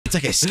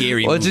It's like a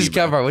scary What's movie. his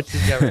camera? What's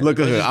his camera? Look.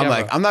 I'm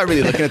like, I'm not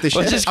really looking at this shit.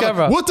 What's his I'm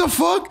camera? like, what the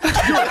fuck? What the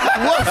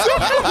fuck?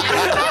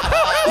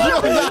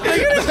 Yo, back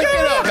it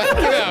up.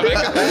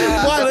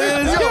 Why? Look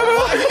at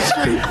his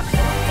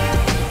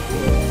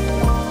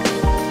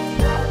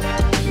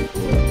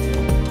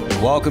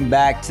camera. Welcome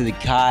back to the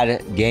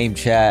COD game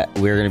chat.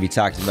 We're going to be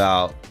talking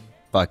about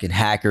fucking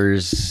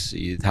hackers,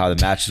 how the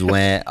matches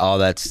went, all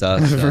that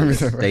stuff. So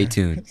stay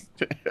tuned.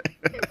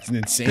 It's an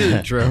insane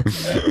intro.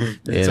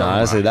 Yeah,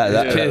 honestly,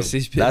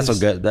 that'll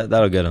get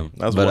that'll get them.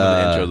 That's one of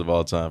the intros of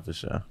all time for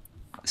sure.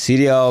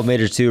 CDL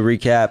Major 2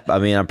 recap. I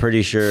mean, I'm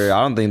pretty sure. I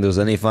don't think there was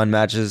any fun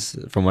matches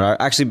from what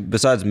actually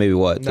besides maybe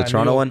what the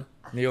Toronto one.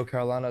 New York,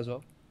 Carolina as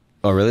well.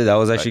 Oh, really? That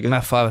was actually good.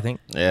 Map 5, I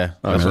think. Yeah,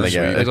 that's when they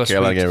got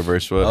Carolina get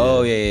reverse swept.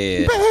 Oh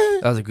yeah.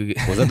 That was a good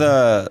game. Was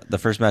that the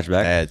first match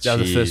back? That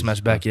was the first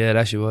match back. Yeah, it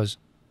actually was.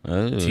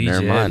 Oh,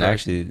 never mind.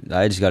 Actually,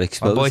 I just got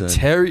exposed. My boy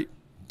Terry.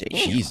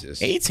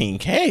 Jesus.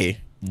 18K.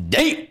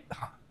 Damn.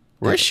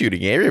 We're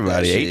shooting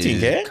everybody.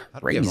 18K.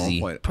 Crazy.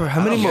 Bro,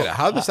 how many more?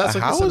 How is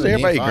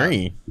everybody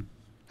green?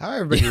 How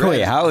everybody red?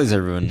 Wait, how is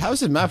everyone? How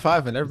is it map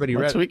 5 and everybody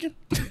red? Tweaking?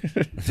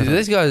 Dude,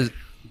 this guy's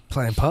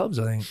playing pubs,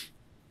 I think.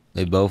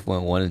 They both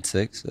went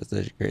 1-6. That's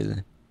actually crazy.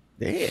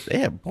 They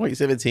had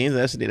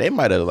 .17s. They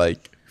might have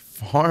like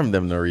farmed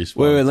them to respawn.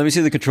 Wait, let me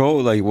see the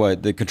control. Like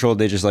what? The control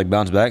they just like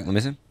bounce back. Let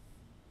me see.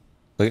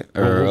 Look,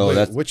 Wait,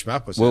 that's which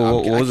map was it?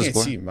 what was the I can't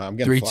score? see. I'm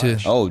getting 3-2.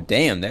 flash. Oh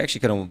damn! They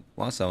actually could have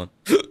lost that one.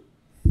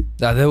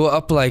 Nah, they were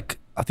up like,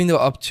 I think they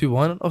were up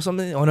 2-1 or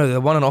something. Oh no, they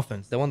won on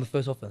offense. They won the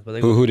first offense. But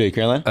they Who did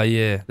Caroline?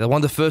 yeah, they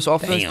won the first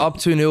offense, Damn. up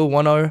 2-0,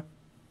 1-0,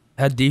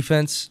 had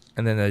defense,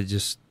 and then they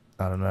just,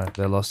 I don't know,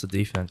 they lost the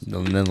defense.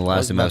 And then the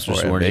last two maps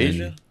just weren't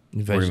even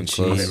Invasion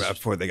close. cheese. Map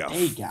 4, they got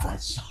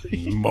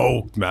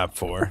smoked map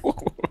 4.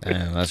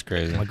 Damn, that's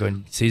crazy. Oh my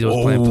god, Caesar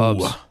was playing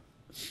pubs.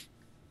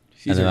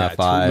 And then map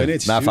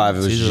 5. Map 5 it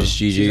was Caesar. just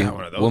Caesar GG. had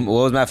one of those. What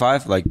was map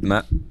 5? Like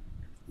map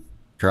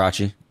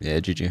Karachi. Yeah,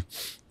 GG.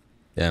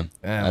 Yeah.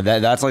 Damn.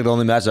 That's like the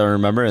only match I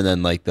remember. And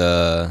then like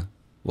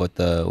what's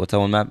that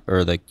one map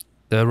or like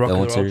The Rock that and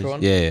one Roll series?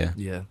 one? Yeah.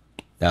 Yeah.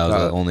 That was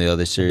the only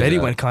other series. Betty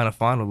went kind of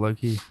final, low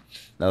key.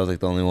 That was like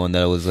the only one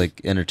that was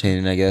like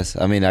entertaining, I guess.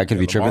 I mean, I could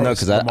be tripping though,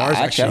 because I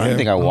don't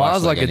think I watched. Mine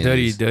was like a any of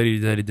these.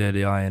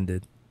 dirty iron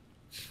did.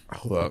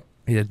 Hold up.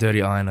 Yeah,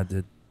 dirty iron I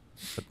did.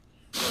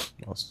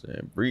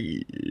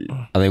 Breathe.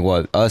 I think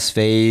what us,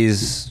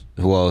 FaZe,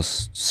 who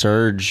else?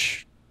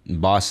 Surge,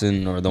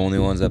 Boston are the only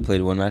ones that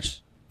played one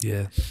match.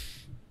 Yeah.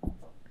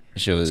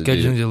 Shit was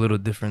Scheduling's a little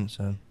different,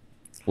 so.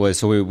 Wait,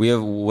 so we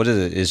have what is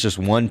it? It's just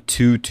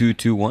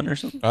 1-2-2-2-1 or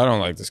something? I don't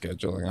like the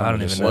scheduling. I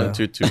don't even know. 1,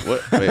 2, 2.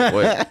 What? Wait.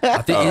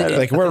 I think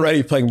Like we're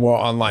already playing more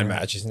online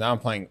matches. Now I'm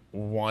playing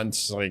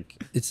once. Like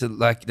it's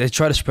like they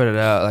try to spread it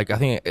out. Like I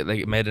think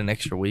it made an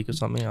extra week or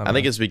something. I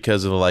think it's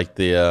because of like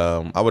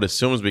the. I would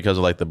assume it's because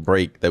of like the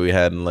break that we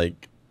had in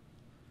like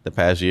the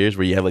past years,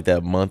 where you have like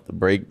that month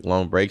break,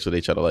 long break, so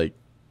they try to like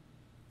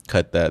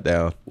cut that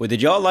down. Wait,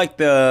 did y'all like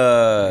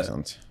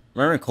the?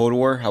 Remember in Cold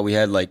War how we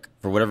had like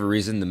for whatever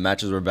reason the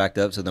matches were backed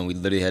up, so then we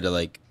literally had to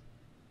like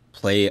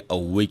play a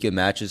week of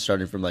matches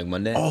starting from like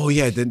Monday. oh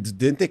yeah,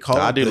 didn't they call?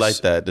 I it do this- like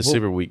that. The well,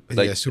 Super Week,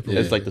 like yeah, Super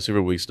it's Week. like the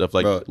Super Week stuff.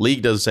 Like Bro.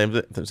 League does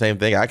the same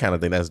thing. I kind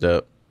of think that's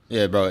dope.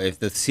 Yeah, bro. If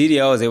the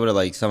CDL is able to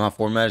like somehow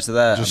format it to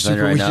that, Just I'm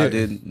telling you Super right now,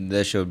 Weekend. dude,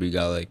 that show would be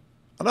got like.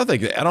 I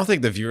don't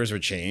think the viewers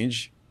would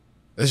change.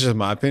 This is just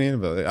my opinion,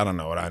 but I don't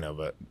know what I know.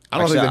 But I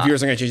don't Actually, think the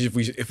viewers are gonna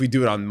change if we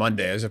do it on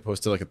Monday as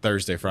opposed to like a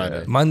Thursday,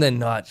 Friday. Monday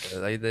night,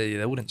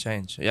 they wouldn't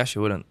change. They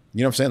actually wouldn't.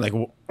 You know what I'm saying?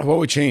 Like, what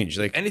would change?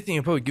 Like, Anything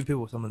would probably give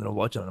people something to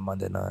watch on a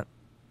Monday night.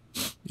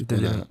 If they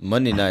didn't.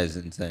 Monday night is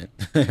insane.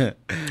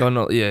 Oh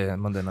no, yeah,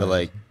 Monday night. But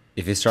like,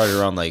 if it started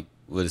around like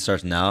what it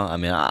starts now, I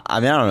mean, I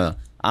don't know.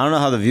 I don't know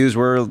how the views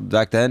were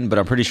back then, but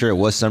I'm pretty sure it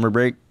was summer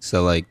break.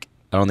 So like,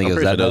 I don't think I'm it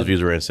was pretty sure that. those bad.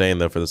 views were insane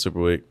though for the Super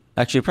Week.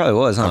 Actually, it probably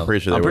was, huh? I'm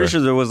pretty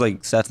sure there was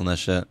like stats on that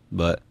shit,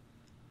 but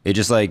it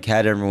just like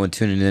had everyone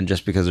tuning in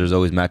just because there's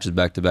always matches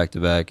back to back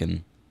to back,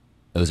 and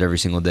it was every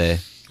single day.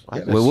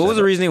 Wait, what was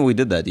the reasoning we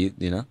did that? Do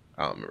you know?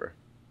 I don't remember.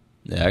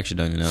 Yeah, I actually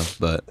don't even know,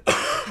 but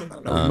I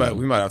don't know,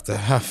 we might have to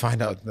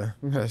find out.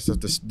 We might have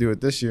to do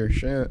it this year.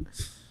 Shit.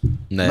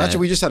 nah. Imagine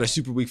we just had a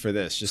super week for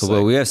this. Just So like,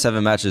 well, we have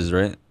 7 matches,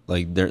 right?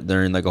 Like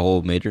they're in like a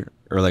whole major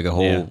or like a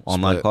whole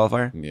online split.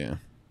 qualifier. yeah,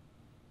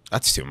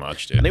 that's too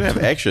much, I dude. think we have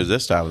extras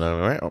this time though,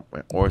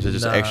 right? Or is it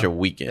just Nah, extra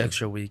weekend?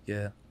 Extra week,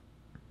 yeah.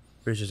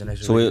 Pretty sure it's an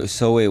extra So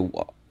week.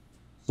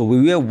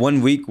 we have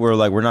 1 week where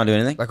like we're not doing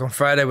anything. Like on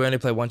Friday, we only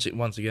play once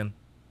again.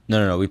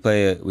 No. We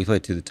play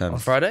 2 times. On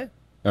Friday?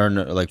 Or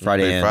no, like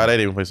Friday and Friday,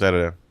 they even play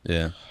Saturday.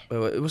 Yeah.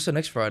 Wait, what's the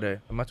next Friday?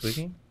 Am I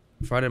tweaking?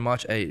 Friday,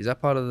 March 8th. Is that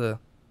part of the...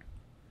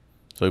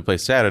 So we play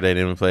Saturday,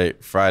 then we play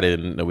Friday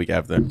the week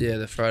after. Yeah,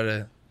 the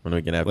Friday. One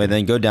weekend after. Wait,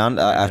 then go down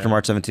after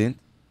March 17th,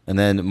 and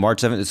then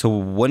March 7th. So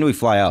when do we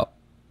fly out?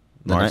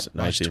 The March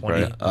night? 19th,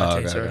 20. right? Oh, Okay,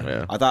 okay, sorry. okay.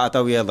 Yeah. I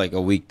thought we had like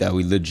a week that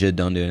we legit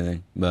don't do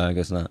anything, but I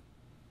guess not.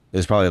 It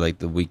was probably like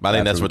the week. But I think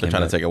after that's we what they're came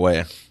trying back. to take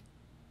away.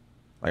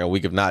 Like a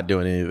week of not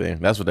doing anything.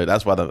 That's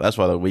why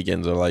the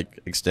weekends are like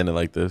extended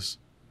like this.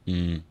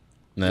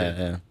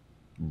 Yeah.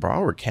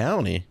 Broward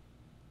County.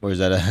 Where's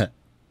that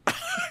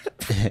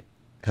at?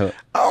 I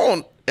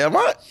don't. Am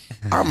I?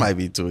 I might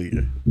be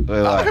tweaking.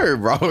 I heard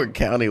Broward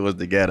County was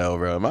the ghetto,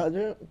 bro. Am I?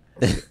 You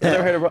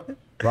never heard of Broward?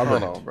 I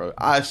don't know, bro.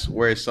 I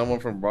swear, someone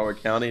from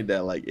Broward County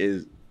that like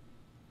is.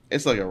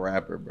 It's like a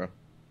rapper, bro.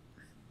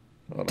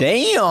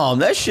 Damn,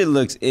 that shit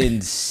looks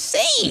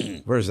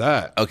insane. Where's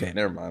that? Okay,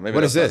 never mind. Maybe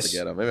What is that's this?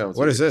 not the ghetto. Maybe I'm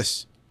What is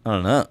this? I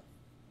don't know.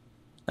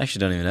 I actually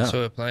don't even know. That's what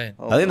we're playing.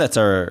 I think that's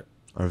our.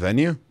 Our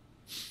venue?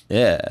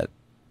 Yeah.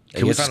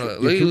 Can we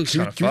Can we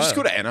just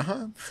go to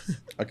Anaheim?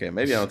 Okay,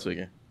 maybe I'm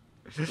tweaking.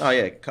 Oh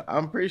yeah,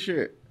 I'm pretty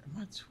sure. Am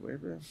I swear,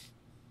 bro?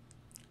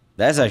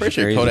 That's I'm actually pretty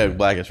sure crazy. Kodak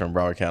Black is from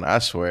Broward County. I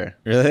swear.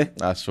 Really?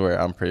 I swear.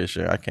 I'm pretty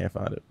sure. I can't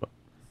find it. But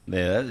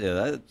Yeah,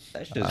 that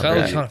shit's Kinda crazy.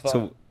 looks kinda fun.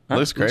 So,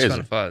 looks crazy.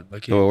 Kind of fun.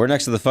 Like, so we're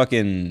next to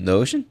the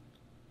ocean?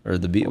 Or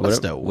the beach? What's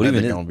Whatever. the What even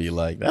weather is gonna be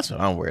like? That's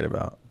what I'm worried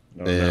about.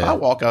 Yeah. I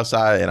walk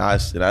outside and I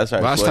start Last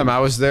sweating. time I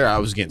was there, I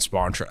was getting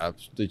spawn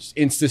traps. Just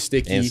insta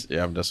sticky.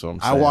 Yeah, that's what I'm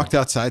saying. I walked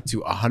outside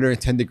to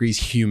 110 degrees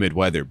humid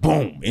weather.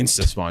 Boom,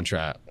 insta spawn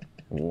trap.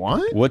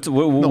 What? What is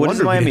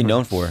wonder Miami we-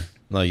 known for?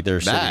 Like their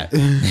That.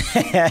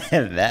 city.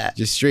 That.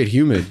 Just straight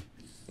humid.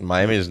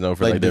 Miami is known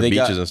for Like, like do their they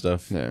got- beaches and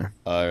stuff.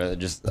 Yeah.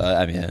 Just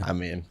I mean, I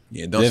mean,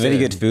 Yeah. do they have any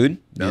good food?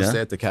 Don't You know?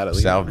 stay at the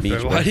Catalina. South Beach.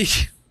 Bro, bro. why do you,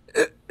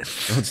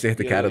 Don't stay at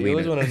the you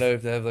always Catalina. want to know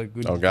if they have like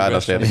good. Oh God,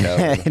 don't stay at the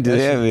Catalina. Do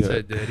they have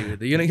So dirty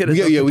with it. You're gonna get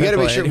a We gotta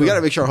make sure. We anyway.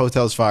 gotta make sure our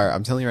hotel's fire.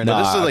 I'm telling you right But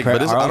now. this is like, but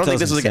this, our I don't think hotel's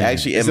this is like insane.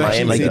 actually in It's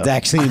actually Miami. Like insane. it's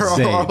actually Our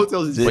insane.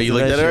 hotel's insane. But you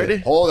looked at it already?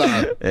 Hold on.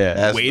 Yeah.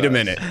 That's Wait a nuts.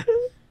 minute.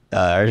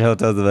 Our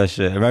hotel's the best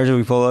shit. Imagine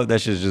we pull up, that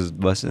shit's just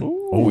busting.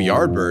 Oh,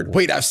 Yardbird.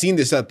 Wait, I've seen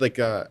this at like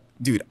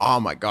dude. Oh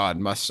my god,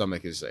 my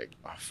stomach is like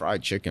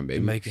fried chicken,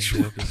 baby. Making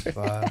joke is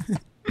fire.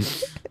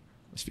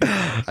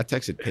 I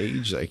texted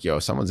Paige like, "Yo,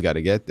 someone's got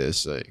to get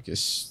this. Like,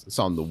 it's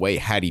on the way."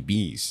 Hattie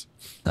B's.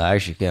 I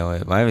actually can't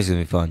wait. Miami's gonna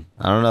be fun.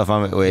 I don't know if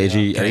I'm. Wait,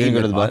 AG, Can are I you eat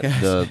gonna go to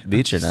the the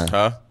beach or not?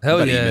 Huh? Hell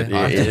Gotta yeah. eat it.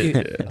 I'll Yeah, take you.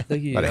 yeah. I'll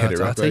take you. Gotta hit it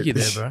real I'll take you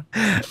quick. there,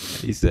 bro.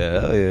 He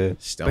said, "Oh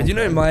yeah." But you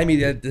know in Miami,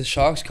 the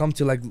sharks come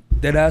to like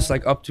dead ass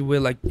like up to where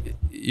like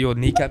your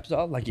kneecaps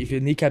are. Like if you're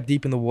kneecap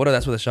deep in the water,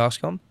 that's where the sharks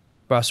come.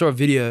 Bro, I saw a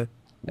video.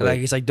 And,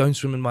 like it's like don't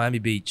swim in Miami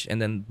Beach, and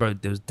then bro,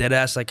 there was dead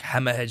ass like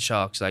hammerhead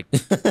sharks. Like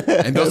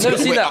And I've never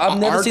seen that. I've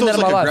never aren't seen that those,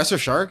 in my like, life.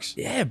 aggressive sharks.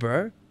 Yeah,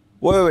 bro.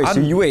 Wait.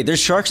 So I'm- wait. There's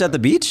sharks at the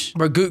beach?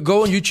 Bro,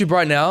 go on YouTube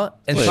right now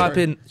and Wait. type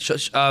in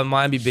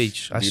Miami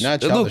Beach. Do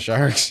not chow the Look,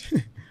 sharks.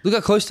 look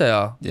how close they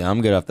are. Yeah,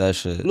 I'm good off that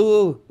shit.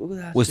 Look at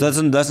that. Wait, so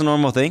that's a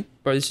normal thing?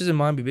 Bro, this is in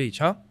Miami Beach,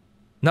 huh?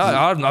 No,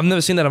 I've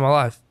never seen that in my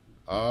life.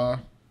 Bro,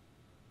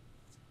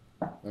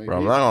 I'm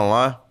not gonna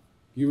lie.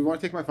 You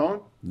want to take my phone?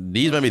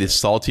 These might be the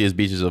saltiest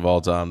beaches of all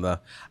time, though.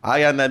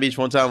 I got in that beach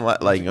one time,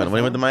 like when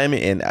we went to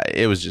Miami, and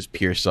it was just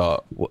pure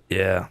salt.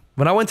 Yeah.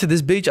 When I went to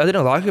this beach, I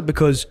didn't like it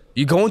because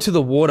you go into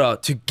the water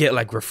to get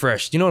like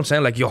refreshed. You know what I'm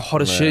saying? Like you're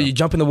hot as shit. You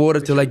jump in the water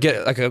to like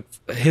get like a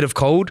hit of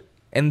cold,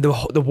 and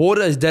the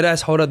water is dead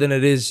ass hotter than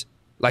it is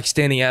like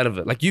standing out of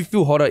it. Like you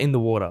feel hotter in the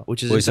water,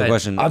 which is Wait, so insane.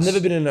 question- I've never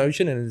been in an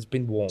ocean and it's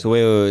been warm. So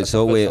wait. That's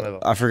So the first wait, time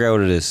ever. I forgot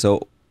what it is.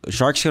 So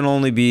sharks can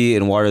only be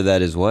in water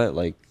that is what,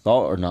 like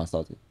salt or not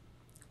salty?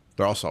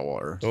 They're all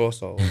saltwater.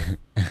 Also,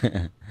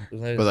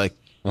 But like,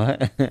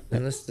 What?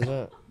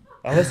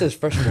 unless there's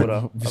fresh water. I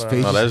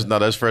don't know. No,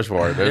 that's fresh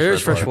water. There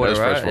is fresh water, That's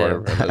fresh right? water.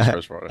 Bro. That's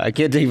fresh water. I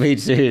can't take Paige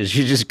serious.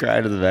 She just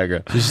cried in the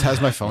background. she just has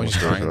my phone just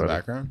crying in the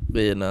background.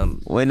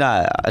 Vietnam. Wait,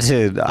 nah,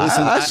 dude.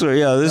 Listen, I swear,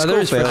 yo, this No, there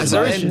cool is fails. fresh-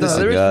 man. there is- This no, is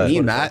there is God. fresh Me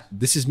and Matt.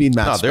 This is me and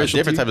Matt. No, there's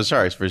different types of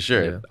sharks for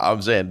sure. Yeah.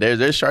 I'm saying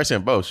there's sharks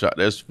in both.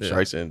 There's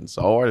sharks in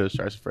saltwater. There's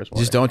sharks in fresh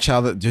water. Just don't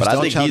chow the. Just But I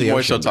don't think chow he's the more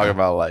ocean. so talking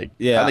bro. about like.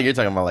 Yeah. I think you're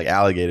talking about like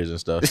alligators and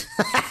stuff.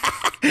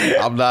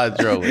 I'm not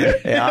trolling.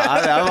 Yeah,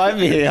 I might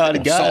be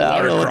on God. I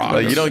don't know what Saltwater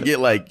Like, you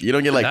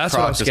don't get like That's what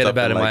I'm crocs and scared stuff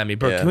about in like- Miami,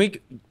 bro. yeah. Can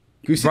we,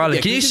 Riley?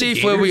 Can you see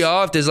if where we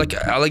are? If there's like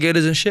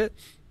alligators and shit,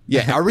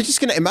 Yeah, are we just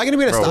gonna? Am I gonna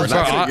be able to Bro, we're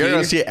stop? not Bro, gonna, you're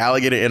gonna see an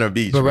alligator in a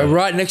beach, bro, bro.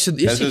 right next to.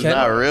 Yes, That's you just can.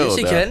 not real, Yes,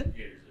 you though. can.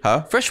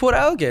 Huh? Freshwater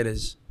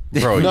alligators.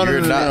 Bro, No, no,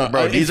 you're no, not, no, no.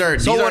 bro. These are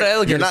Saltwater you're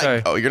alligators, not.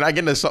 sorry. Oh, you're not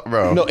getting this,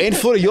 bro. No, in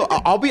Florida,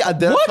 I'll be at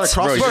the What? across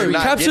Bro, the you're street.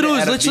 not Capsule getting it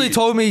has at a literally beach.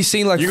 told me he's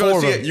seen like You're 4 gonna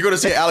of see them. it. You're gonna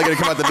see an alligator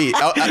come out the beach,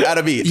 at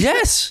a beach.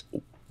 Yes.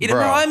 In Bro.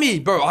 Miami,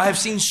 bro. I have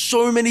seen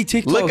so many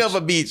TikToks. Look up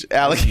a beach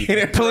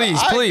alligator. Please,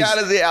 I please.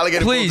 gotta see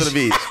alligator pull Please. to the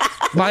beach.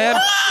 Miami.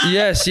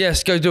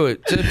 Yes, go do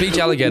it. To the beach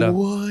alligator.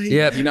 What?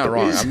 Yep. You're not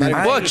wrong. I'm not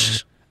even.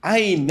 Watch. I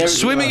ain't never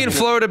Swimming in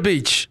Florida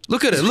beach.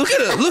 Look at it. Look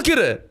at it. Look at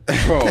it.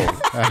 bro.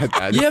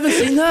 You haven't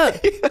seen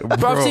that?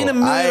 Bro, I've seen a I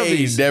million of ain't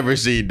these. never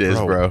seen this,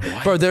 bro.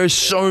 Bro, there is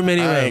so many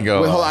of I them. ain't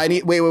going. Wait, hold on. I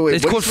need. Wait.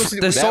 It's What called. are you supposed to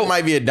do? There's That so.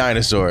 might be a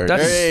dinosaur.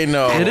 That's- There ain't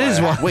no. It is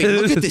one. Wait,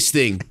 look at this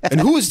thing. And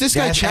who is this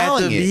guy That's at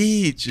chowing the it?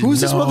 beach. Who's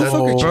this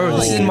motherfucker Bro,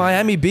 this is in chowing?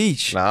 Miami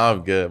Beach. Nah,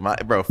 I'm good.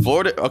 Bro,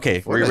 Florida. Okay,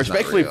 Florida's not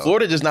respectfully, real.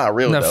 Florida just not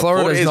real. No, though.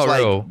 Florida's is not like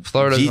real.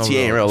 Florida's GTA not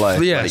in real. real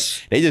life.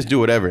 Yes. Like, they just do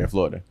whatever in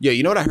Florida. Yeah,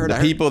 you know what I heard? The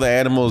people, the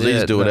animals, they Yeah,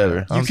 just do no.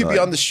 whatever. You could be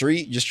on the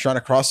street just trying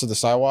to cross to the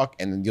sidewalk,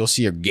 and then you'll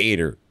see a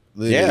gator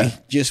Literally,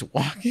 just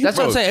walking. That's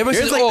what I'm saying. Everyone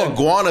There's says, like oh,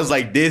 iguanas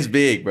like this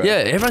big, bro. yeah.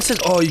 Everyone says,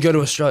 oh, you go to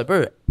Australia,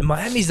 bro.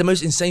 Miami's the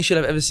most insane shit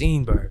I've ever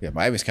seen, bro. Yeah,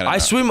 Miami's kind of. I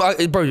swim,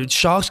 bro.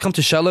 Sharks come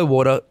to shallow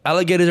water.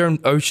 Alligators are in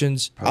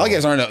oceans.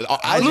 Alligators aren't. Look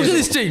at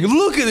this thing.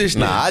 Look at this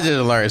thing. Nah, I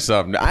just learned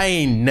something. I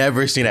ain't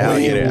never seen an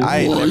alligator. I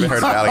ain't never heard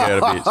of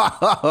alligator at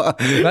the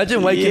beach.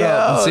 Imagine waking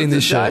up and seeing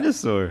this shit.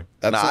 Dinosaur.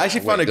 Nah, I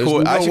actually find it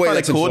cool. I actually find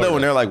it cool though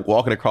when they're like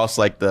walking across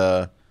like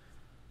the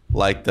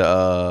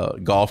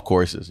golf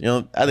courses. You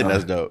know, I think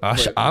that's dope.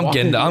 I'm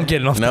getting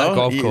off that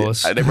golf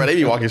course. They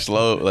be walking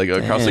slow like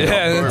across the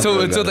golf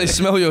course. Until they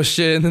smell your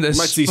shit and then they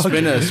might see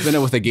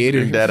spinner with a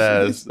gator. That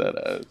ass.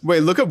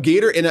 Wait, look up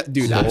gator in a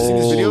dude. I've seen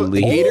this video.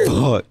 The gator.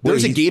 Fuck.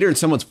 There's a gator in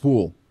someone's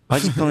pool. Why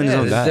is he calling his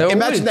own guy?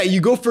 Imagine that. You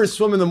go for a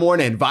swim in the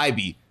morning and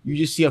vibey. You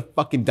just see a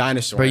fucking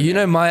dinosaur.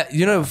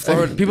 But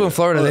Florida, people in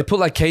Florida, they put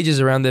like cages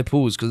around their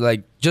pools because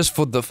like just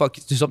for the fuck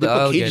to stop the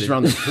alligators. Cages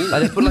around the pool.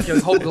 Like they put like a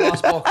whole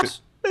glass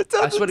box.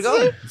 I swear to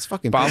God. It's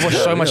fucking. But I watched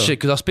so much shit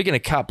because I was speaking to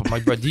Cap. I'm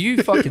like, bro, do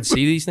you fucking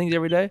see these things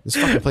every day? This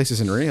fucking place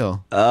isn't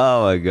real.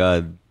 Oh my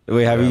god.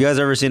 Wait, have you guys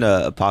ever seen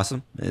a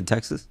opossum in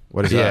Texas?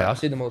 What is Yeah, that? I've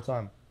seen them all the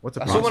time. What's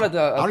a I saw one at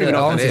the. I don't even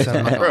know what that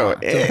is. Bro,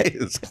 it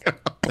is.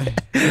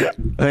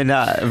 Wait,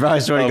 nah, bro, I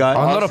swear to God.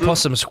 I'm not a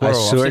possum I squirrel.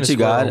 swear to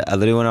God, I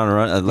literally went on a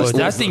run. Bro,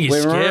 that thing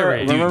is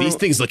scary. Dude, these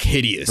things look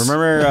hideous.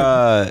 Remember,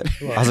 I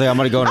was like, I'm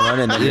gonna go on a run,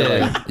 and then you're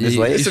like, this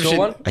late. You saw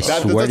one? I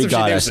swear to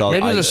God, I saw.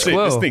 Maybe it was a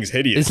squirrel. This thing's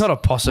hideous. It's not a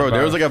possum, Bro,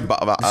 there was like a.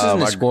 This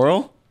isn't a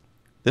squirrel,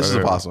 This is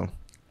a possum.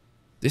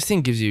 This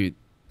thing gives you.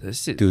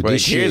 This is, dude. Bro, he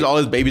This carries shit. all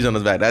his babies on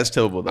his back. That's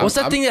terrible. What's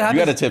that thing that happens?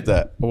 You gotta tip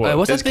that.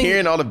 What's that Just thing?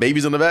 carrying all the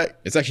babies on the back.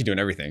 It's actually doing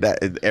everything. That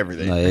is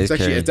everything. No, It's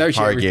actually hard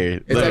everything. carry.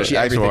 It's Literally, actually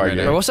actual everything hard right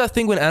now. Bro, what's that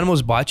thing when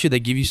animals bite you? They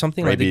give you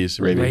something Rabies.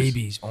 like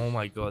rabies. Oh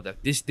my god,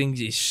 this thing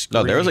is.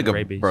 No, there was like a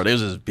rabies. bro. There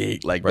was this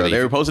big like Bro,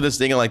 they were posting this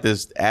thing in like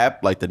this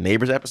app, like the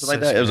Neighbors app or something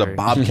So like that. It was a scary.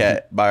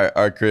 bobcat by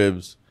our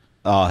cribs.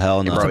 Oh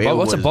hell no. Bro, it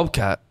What's a was-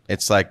 bobcat?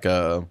 It's like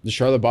The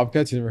Charlotte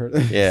Bobcats. You never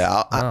heard?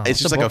 yeah, No, it's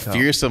what's just a like a bobcat?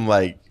 fearsome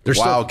like They're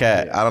so-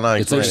 wildcat. I don't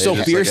know. They're so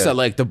fierce that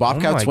like the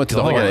Bobcats my went to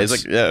the God. yeah, horns.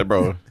 it's like yeah,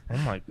 bro. Oh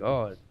my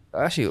god.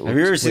 Actually, Have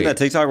you ever seen that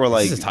TikTok where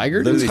like This is a tiger?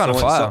 literally It's kinda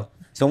someone- fire.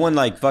 someone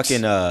like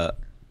fucking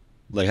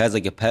like has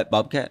like a pet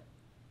bobcat?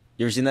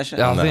 You ever seen that shit?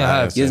 Yeah, I think I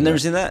have. You guys never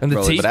seen that? And the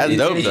Bro, teeth. but that's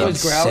dope,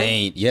 it's though. growling.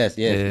 insane. Yes,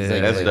 yes. Yeah, It's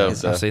like- that's like- dope,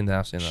 I've though. seen that.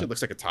 I've seen Shit that.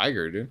 looks like a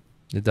tiger, dude.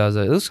 It does.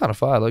 It looks kind of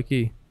fire, low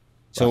key.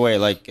 So wait,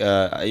 like,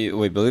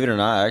 wait, believe it or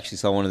not, I actually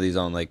saw one of these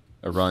on like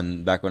a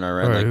run back when I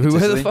ran. Bro, Like, where the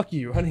consistently. fuck are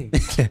you running?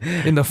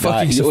 In the Nah,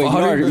 fucking wait,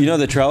 safari? you know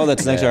the trail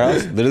that's next to our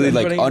house? Literally,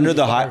 like Running under in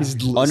the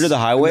the under the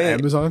highway.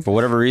 Amazon? For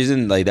whatever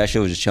reason, like that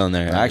shit was just chilling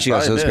there. I actually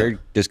got so probably scared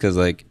just because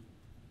like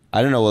I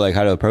didn't know like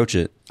how to approach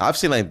it. I've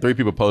seen like 3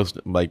 people post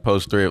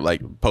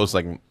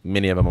like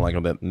many of them on like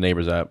on the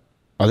Neighbors app.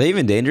 Are they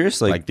even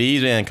dangerous? Like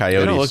these and They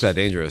coyotes. don't look that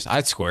dangerous.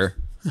 I'd swear.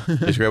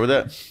 You square with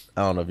that?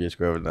 I don't know if you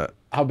square with that.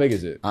 How big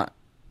is it?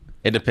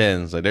 It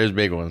depends. Like there's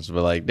big ones,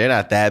 but like they're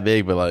not that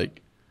big. But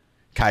like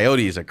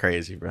coyotes are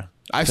crazy, bro.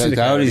 I've So seen the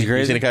coyotes coyotes. crazy?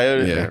 You seen a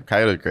coyote? Yeah.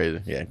 Coyotes are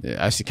crazy. Yeah.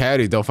 Yeah, I've seen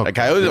coyotes. Don't fuck. Like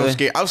coyotes, Really? I'm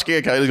scared. I'm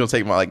scared coyotes gonna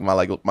take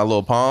my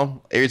little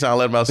palm every time I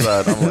let him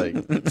outside. I'm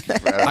like,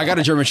 bro, I got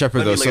a German Shepherd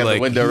let though, me look so out like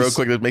the window real he's-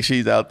 quick to make sure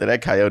he's out there.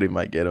 That coyote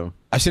might get him.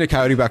 I've seen a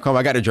coyote back home.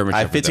 I got a German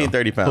I Shepherd. 15, though.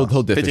 30 pounds.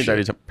 He'll diff 15, his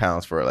 30 shit.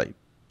 pounds for like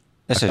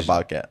That's a just,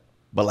 bobcat.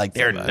 But like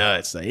they're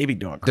nuts. Like, they be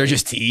doing They're crazy.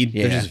 just teed.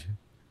 Yeah. They're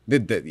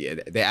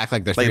just, they act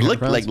like they're like 300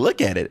 pounds.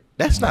 look at it.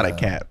 That's not a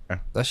cat. Bro.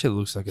 That shit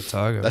looks like a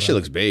tiger. That shit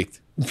looks baked.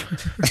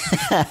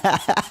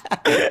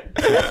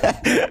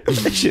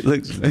 that shit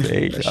looks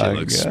big. That shit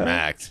looks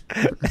smacked.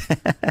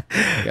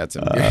 Got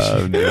some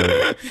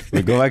No.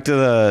 We go back to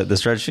the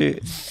spreadsheet.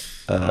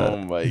 Oh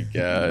my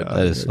god.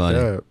 That is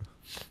funny.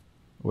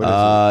 What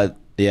is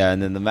Yeah,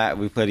 and then the mat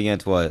we played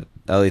against what?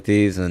 LA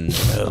Thieves and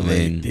I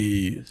mean,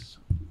 These.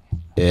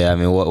 yeah, I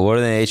mean, what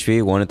are they in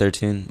HP? 1 and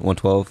 13,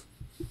 112.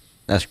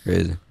 That's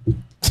crazy.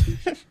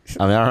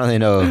 I mean, I don't really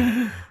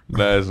know.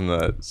 That's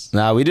nuts.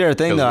 Nah, we did our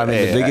thing though. I mean,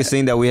 Hey, the biggest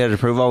thing that we had to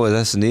prove on was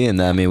S&D,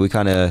 and I mean, we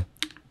kind of.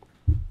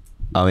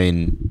 I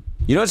mean,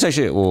 you know, it's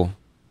actually well.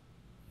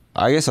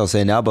 I guess I'll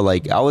say now, but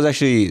like I was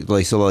actually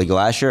like so like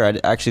last year I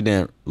actually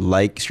didn't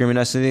like streaming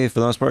S&D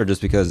for the most part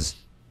just because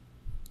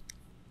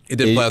it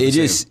didn't play out the it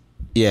same. just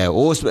yeah.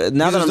 Well,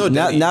 now that There's no I'm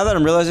daddy. now that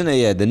I'm realizing it,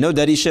 yeah, the no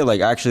daddy shit like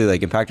actually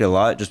like impacted a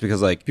lot just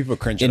because like People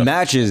cringe in it up.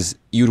 matches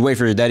you'd wait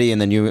for your daddy and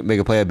then you make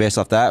a play based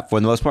off that for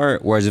the most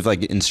part. Whereas if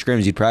like in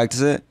scrims you'd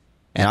practice it,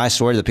 and I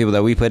swear the people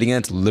that we played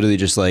against literally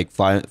just like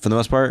fly for the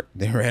most part.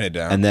 They ran it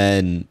down. And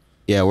then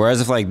yeah, whereas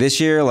if like this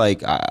year,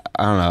 like I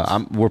don't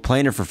know, we're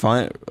playing it for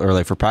fun or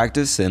like for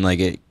practice, and like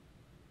it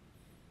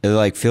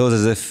like feels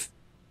as if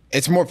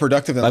it's more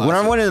productive than like when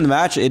last I went in the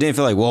match, it didn't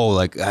feel like whoa,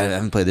 like I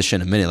haven't played this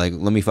shit in a minute. Like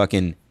let me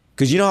fucking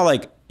because you know how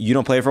like you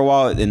don't play for a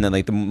while, and then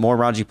like the more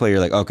rounds you play, you're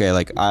like okay,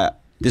 like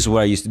this is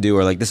what I used to do,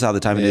 or like this is how the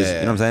timing is. You know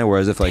what I'm saying?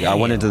 Whereas if like I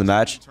went into the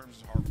match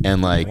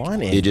and like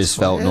 1 in it just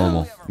felt 12?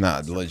 normal.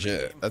 Nah,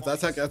 legit.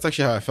 That's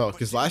actually how I felt.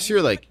 Because last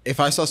year, like, if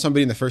I saw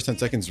somebody in the first 10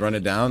 seconds run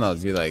it down,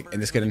 I'd be like,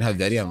 and this guy didn't have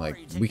Daddy, I'm like,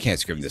 we can't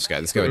scrim this guy.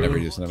 This guy would never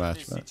do this in a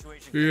match. But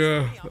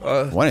Yeah.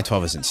 1 in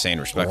 12 is insane,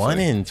 respectfully. 1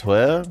 in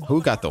 12.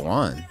 Who got the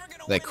one?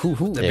 Like, who?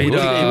 beat,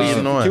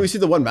 Can we see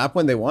the one map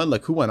when they won?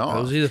 Like, who went off?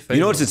 Those are the You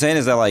know what's insane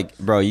is that like,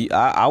 bro,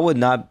 I would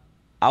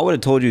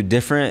have told you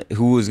different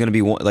who was gonna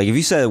be one. Like if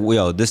you said,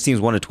 yo, this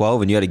team's 1 to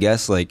 12, and you had to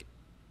guess, like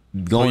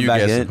going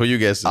back in. Who you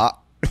guessing?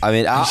 I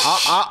mean,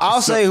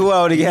 I'll say who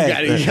I would have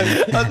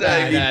guessed.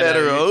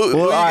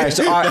 Well, all right,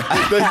 so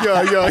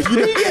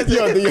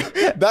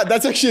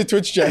that's actually a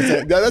Twitch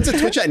chat. That's a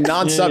Twitch chat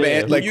non-sub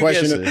like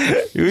question.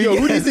 Yo,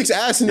 who do you think's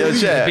ass in the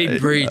chat? Big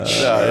breach.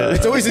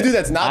 It's always the dude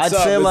that's not I'd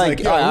sub. say It's like,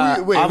 yo,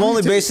 I'm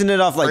only basing it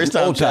off like First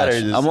time old patch.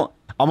 chatters.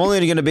 I'm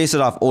only gonna base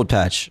it off old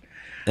patch,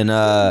 and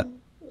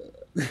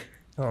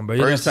Come on, bro.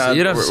 First time.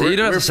 You don't have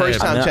We're to say first it.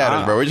 time I mean,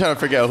 chatters, bro. We're trying to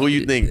figure out who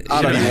you think.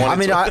 I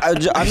mean,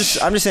 I'm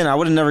just saying I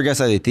would have never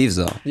guessed LA Thieves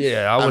though.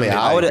 Yeah, I would.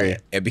 I would agree.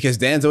 Yeah, because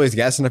Dan's always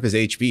gassing up his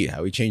HP.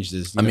 How he changed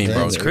his. I mean,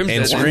 bro, Scrims,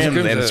 and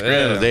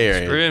scrims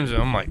there. Scrims.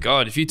 Oh my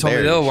god! If you told me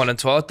There. they were 1 and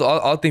 12,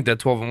 I'll think they're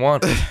 12 and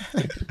 1.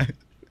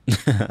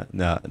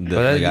 No,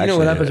 But you know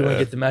what happens when you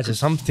get the matches?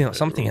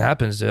 Something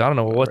happens, dude. I don't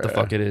know what the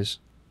fuck it is.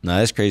 No,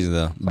 that's crazy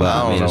though. But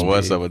I don't know just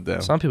what's be- up with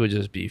them. Some people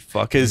just be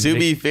fucking. Because to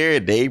be fair,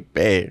 they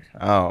bad.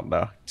 I don't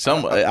know.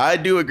 I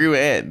do agree with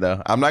Ant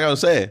though. I'm not gonna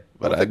say it,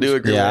 but I do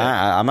agree. Yeah, with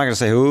Ant. I'm not gonna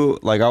say who.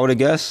 Like I would have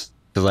guessed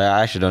because like,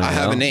 I actually don't. Even I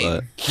have know, a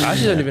name. I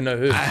actually don't even know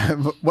who.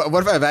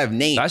 What if I have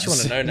names? I actually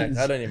want to know next.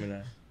 I don't even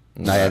know.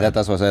 Nah, yeah,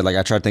 that's what I said. Like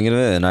I tried thinking of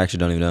it, and I actually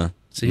don't even know.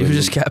 So you were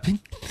just capping?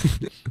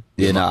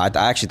 Yeah, no, I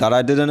actually thought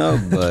I didn't know,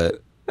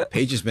 but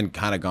Paige has been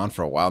kind of gone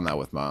for a while now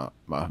with my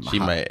She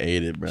might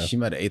ate it, bro. She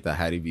might have ate the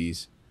Hattie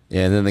B's.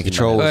 yeah, and then the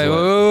control was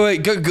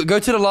Wait, what? go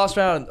to the last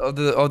round of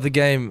the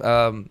game,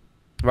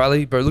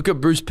 Riley. Bro, look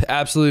at Bruce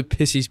absolute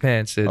piss his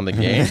pants, dude. On the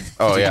game.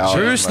 Oh yeah.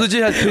 Bruce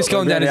legit had piss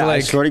going down his I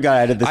leg. swear to God,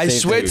 I did the I same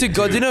swear thing. to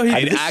God, you know he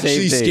did the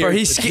actually same thing. scared bro,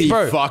 he's the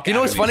bro. fuck You know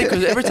out what's of me. funny?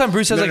 Because every time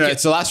Bruce has No, like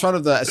it's the last round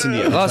of the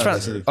SMG. last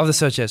round of the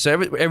search, yeah.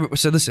 So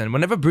so listen,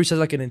 whenever Bruce has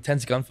like an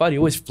intense gunfight, he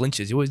always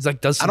flinches. He always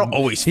like does. I don't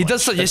always He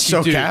does. flinch. Yes, That's you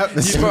so do. cap.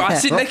 That's Bro, so I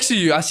sit cap. next to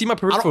you. I see my I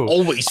peripheral. don't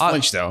always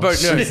flinch though. Bro,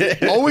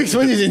 no. Always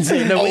flinch is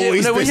insane. No,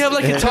 Always when you have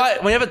like flinch.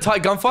 when you have a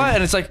tight gunfight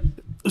and it's like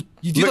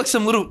you do like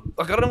some little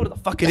like I don't know what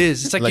the fuck it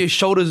is. It's like your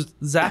shoulders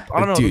zap. I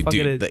don't know what the fuck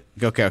it is. Like,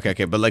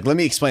 okay. But like, let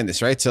me explain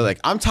this, right? So like,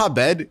 I'm top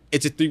bed.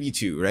 It's a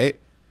 3v2, right?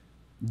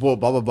 Blah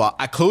blah blah.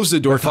 I close the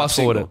door. Fast Top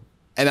single, forward it.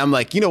 and I'm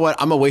like, you know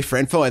what? I'm gonna wait for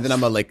info, and then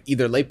I'm gonna like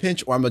either late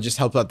pinch or I'm gonna just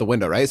help out the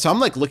window, right? So I'm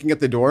like looking at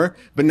the door,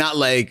 but not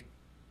like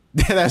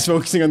that's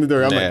focusing on the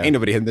door. I'm like, ain't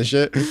nobody hitting this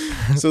shit.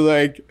 So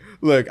like,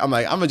 look, I'm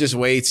gonna just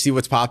wait, see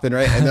what's popping,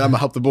 right? And then I'm gonna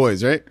help the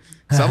boys, right?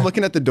 So I'm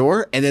looking at the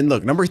door, and then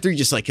look, number 3,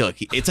 just like, look,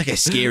 it's like a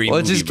scary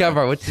What's movie, his bro.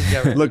 camera? What's his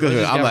camera? Look,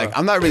 I'm like,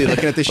 I'm not really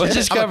looking at this shit. What's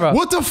his I'm like, camera?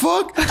 what the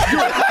fuck? Yo, what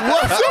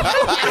the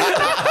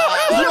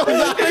fuck? Yo,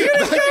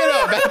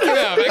 back it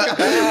up.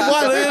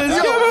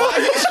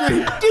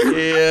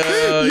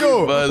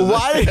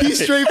 Why did he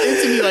strafe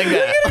into me like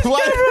that?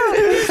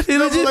 Why? He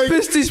legit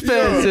pissed his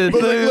pants.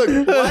 But like,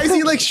 look, why is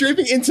he like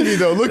strafing into me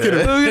though? Look at him.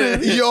 Look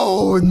at it.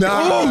 Yo, nah.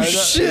 Oh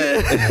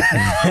shit!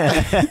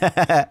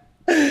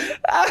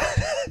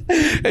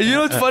 And you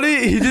know what's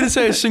funny? He didn't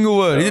say a single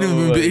word. He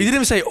didn't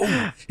even say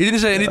oh. He didn't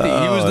say anything.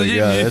 He was legit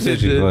that's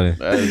muted. actually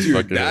funny.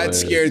 Dude, that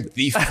scared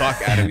the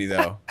fuck out of me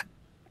though.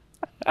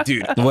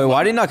 Dude, Wait,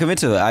 why did you not commit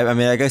to it? I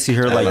mean, I guess you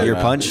heard like your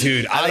punch.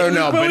 dude, I don't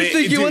know, Bro, but was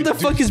thinking, what the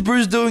fuck is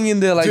Bruce doing in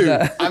there like dude,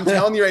 that? I'm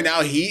telling you right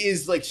now, he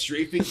is like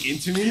strafing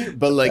into me,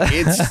 but like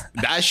it's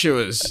that shit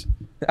was.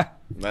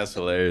 That's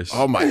hilarious.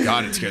 Oh my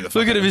god, it scared the fuck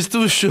Look at out him. of me. He's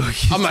still shook.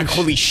 I'm like,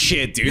 holy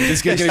shit, dude,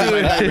 this guy's gonna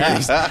be my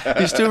nightmares.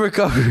 He's still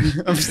recovering.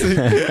 I'm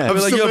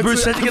like, yo,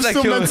 Bruce, I had to get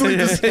that kill. I'm mentally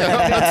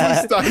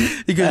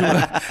stunned. He goes,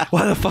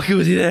 why the fuck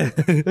was he there?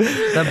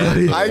 That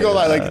bloody. I ain't gonna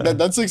lie, like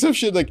that's like some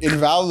shit like in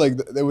Val, like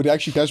that would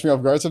actually catch me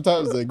off guard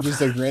sometimes, like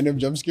just like random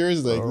jump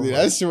scares. Like dude,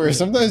 I swear,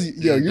 sometimes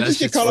you just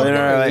get caught off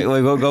guard.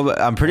 Wait, go.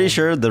 I'm pretty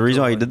sure the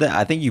reason why you did that,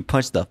 I think you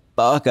punched the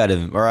fuck out of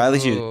him, or at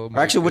least you. Oh Or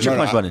actually, what's your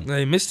punch button? No,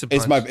 he missed the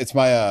punch. It's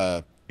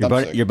my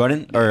Your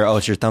button, or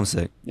it's your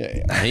thumbstick.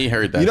 yeah. He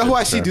heard that. You know who shit,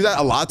 I see so. do that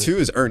a lot too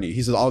is Ernie.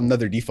 He's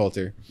another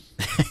defaulter.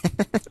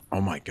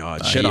 Oh my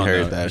god, shit he on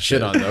heard though. that Shit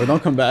shit. on though.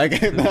 Don't come back.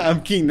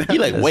 I'm keen now. He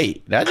like,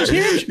 wait, did I just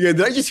hear? Yeah,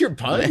 did I just hear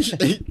punch?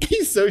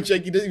 He's so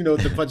check. He doesn't even know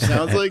what the punch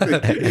sounds like.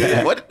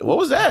 What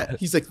was that?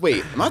 He's like,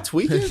 wait, am I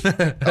tweaking?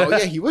 Oh yeah,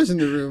 he was in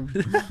the room.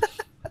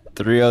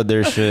 3-0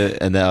 their shit,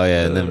 and then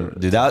and then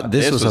dude,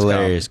 this was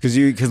hilarious because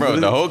Bro,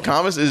 the whole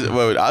comments is.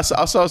 Wait, I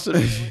saw some,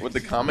 with the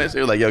comments.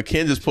 They were like, "Yo,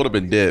 Ken just pulled up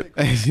and dip."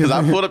 Because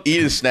I pulled up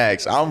eating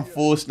snacks. I'm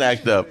full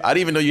snacked up. I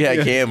didn't even know you had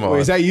cam on.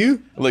 Wait, is that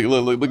you? Look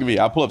at me.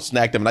 I pull up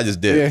snacked up and I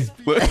just dipped.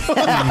 Yeah. Look.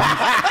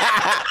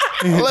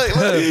 You're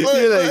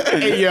like,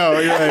 hey yo,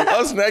 you're like, I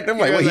was snacked. I'm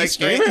like, wait, he's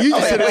streaming? You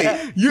just I'm said, like,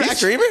 wait, you he's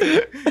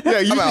streaming? Yeah,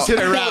 you just hit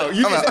a route.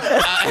 You just,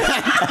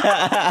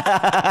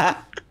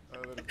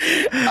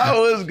 I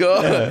was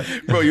gone.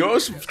 Bro, you know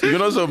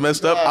what's so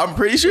messed up? I'm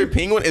pretty sure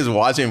Penguin is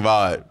watching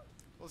VOD.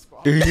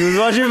 He was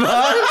watching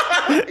Bob.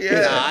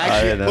 Yeah.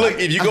 Actually, look,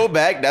 if you go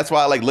back, that's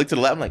why I like look to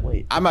the left. I'm like,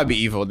 wait, I might be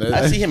evil.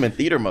 I see him in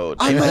theater mode.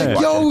 I'm like,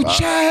 yo,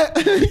 chat.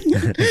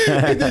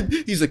 And then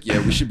he's like, yeah,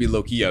 we should be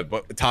low key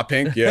but top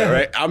pink. Yeah,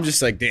 right. I'm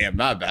just like, damn,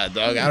 not bad,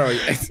 dog. I don't.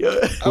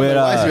 Wait,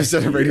 why is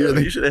there right here?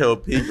 You should have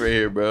held pink right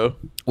here, bro.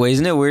 Wait,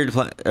 isn't it weird?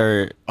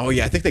 Oh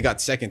yeah, I think they got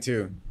second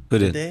too. Who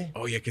did? They?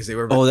 Oh yeah, because they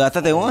were. Oh, I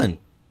thought they won.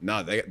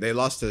 No, they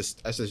lost to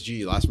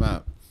SSG last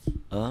map.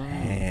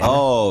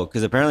 Oh,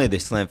 because apparently they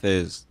slam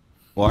phase.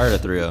 Well, I heard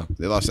a 3-0.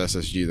 They lost to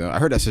SSG though. I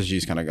heard SSG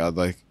is kind of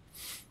godlike.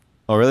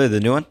 Oh, really? The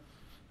new one?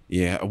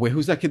 Yeah. Wait,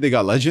 who's that kid they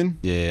got? Legend?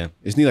 Yeah.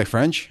 Isn't he like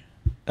French?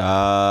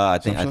 I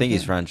think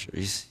he's French.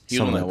 He's He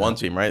was on that one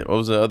team, right? What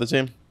was the other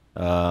team?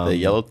 The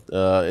yellow.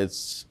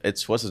 It's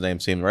what's his name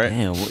team, right?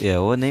 Damn, yeah.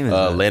 What name is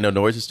that? Lando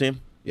Norris's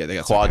team. Yeah, they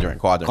got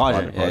Quadrant.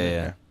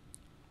 Yeah.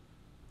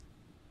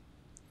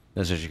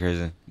 That's actually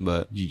crazy.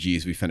 But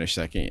GG's, we finished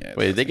second. Yeah,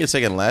 wait, did they get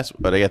second last?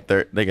 But they got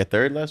third. They got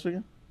third last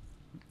weekend.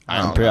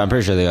 I'm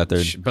pretty sure they got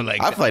third. But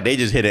like, I feel like they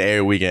just hit it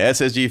every weekend.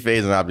 SSG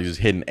FaZe and OpTic just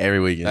hitting every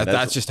weekend.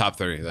 That's just top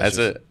 30. That's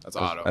it. That's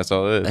auto. That's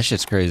all it That is.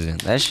 shit's crazy.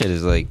 That shit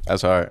is like,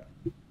 That's hard.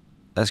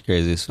 that's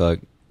crazy as fuck.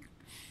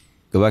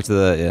 Go back to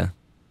the, yeah.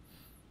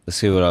 Let's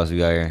see what else we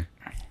got here.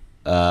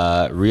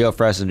 Rio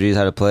for SMGs,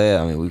 how to play it.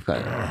 I mean, we've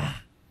got,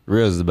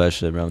 Rio's the best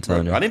shit, bro. I'm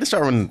telling you. I need to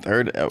start running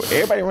third.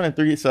 Everybody running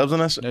 3 subs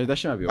on us. That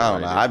shit might be overrated. I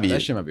don't know.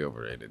 That shit might be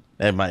overrated.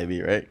 That might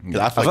be right. Because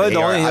I I feel feel like like the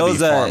only I'd hills be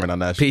that- farming on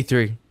that shit.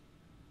 P3.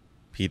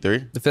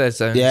 P3. I feel that's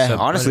Yeah,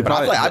 honestly, But I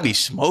feel probably. like I'd be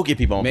smoking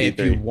people on Maybe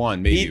P3.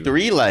 P1, maybe.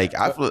 P3, like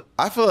I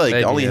feel like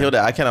Maybe, the only yeah. hill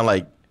that I kind of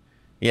like.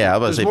 Yeah, I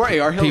was There's about to more say.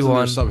 AR hills than P1.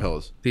 there's sub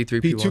hills.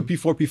 P3, P2, P1.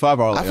 P4, P5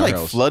 are all I feel AR like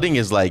hills. flooding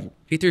is like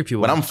P3, P1.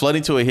 when I'm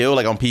flooding to a hill,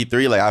 like on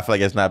P3, like I feel like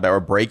it's not bad. Or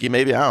breaking,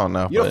 maybe I don't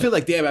know. You don't but- feel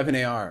like, damn, I have an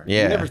AR.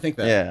 Yeah, You never think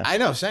that. yeah. I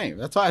know, same.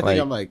 That's why I think Like-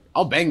 I'm like,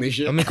 I'll bang this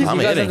shit. I mean, 'cause I'm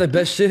you guys hitting. have the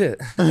best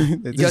shit.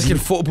 You guys can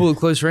 4 bullet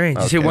close range.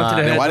 Just hit Okay. one to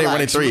the Then head. why they running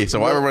Relax. 3?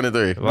 So why we running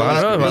 3? Well,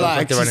 I don't know.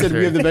 Relax. He said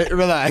we have the best.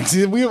 Relax.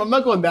 I'm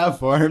not going that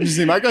far. I'm just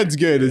saying my gun's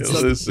good. It's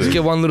Listen, Just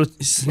get one little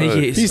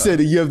sneaky. he said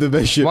you have the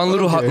best shit. one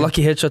little Okay.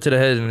 lucky headshot to the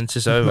head and it's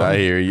just over. I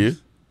hear you.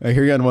 I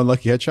hear you on one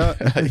lucky headshot.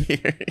 I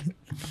hear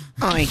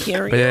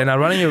you. But yeah, now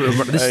running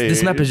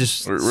this map is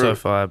just We're- so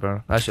fire,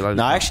 bro. I actually like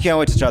No, I actually can't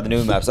wait to try the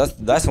new maps. That's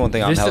the one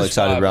thing I'm Vista's hella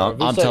excited, fire, bro.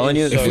 bro. I'm Vista telling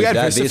you, is so If we had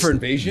that Vista for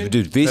Invasion,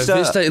 dude, Vista,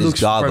 Vista, it is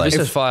looks bro, godlike.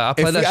 Vista's fire. I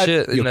played that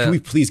shit. Yo, can we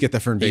please get that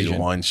for He's Invasion?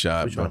 one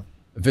shot, bro.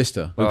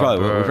 Vista. We probably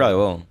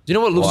will. Do you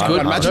know what looks Well,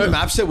 good? Imagine the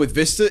map set with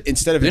Vista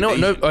instead of You know what?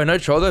 Invasion. No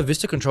troll though.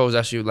 Vista control is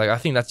actually like I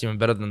think that's even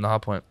better than the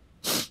hard point.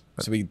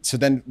 So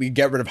then we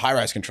get rid of high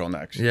rise control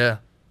next. Yeah,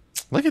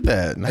 Look at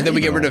that. And then we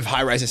get rid of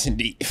high rise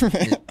S&D.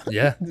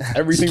 yeah.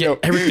 Everything.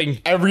 Just get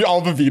everything. All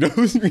the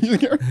vetoes.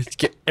 Just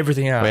get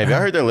everything out. Wait, have y'all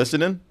heard they're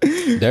listening?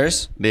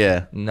 Theirs?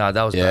 Yeah. Nah,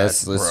 that was Yeah, bad.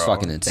 it's Bro,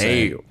 fucking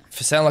insane. Damn. It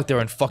sound like they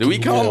were in fucking Do we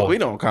call war. them? We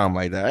don't call them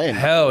like that. I ain't-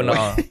 Hell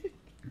no.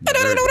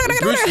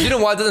 Bruce, you know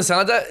why it doesn't sound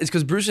like that? It's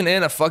because Bruce and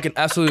Ann are fucking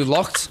absolutely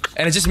locked,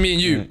 and it's just me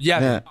and you.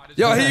 Yeah.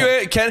 Yo, I hear you,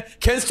 Ann.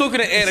 Ken's talking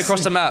to Ann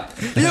across the map.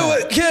 Yo,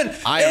 Ken,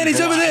 Annie's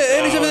over there.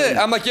 Annie's over there.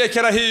 I'm like, yeah,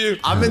 Ken, I hear you.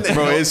 I'm in the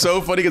Bro, it's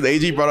so funny because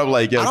AG brought up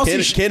like, I yo, don't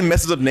Ken, see Ken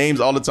messes up names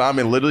all the time,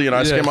 and literally in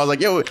our Yeah. scrim, I was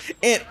like, yo,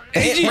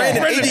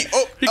 Brandon, AG,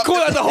 oh, He called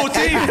out the whole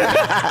team.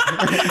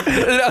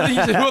 And I think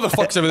he said, who the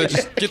fuck's over there?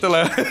 Just get the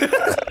left.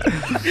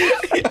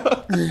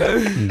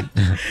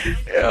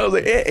 yeah, I was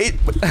like,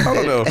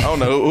 I don't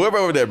know, whoever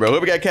over there, bro,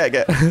 whoever got cat,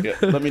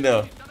 let me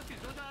know.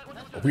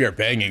 We are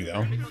banging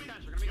though.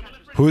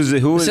 Who is See,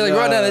 like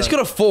right now, it's got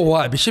a 4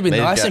 wide. It should be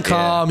They've nice got- and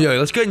calm. Yo,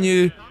 let's go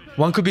new.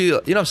 One could be, you know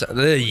what I'm saying?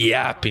 They're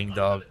yapping,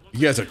 dog. You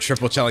guys are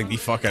triple telling the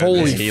fuck out Holy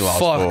of this. He lost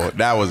fuck. 4.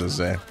 That was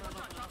insane.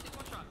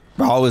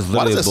 Bro, I was Why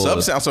literally does the sub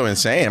bullet. sound so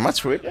insane? Am I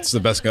tripping? It's the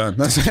best gun.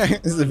 This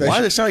is the best Why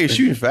does it sound like you're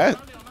shooting fast?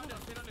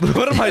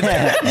 What am I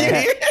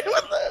doing?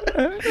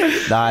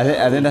 Nah,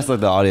 I think that's like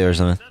the audio or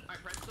something.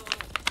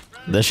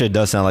 That shit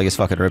does sound like it's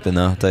fucking ripping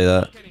though. I'll tell you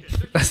that.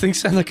 That thing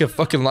sounds like a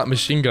fucking light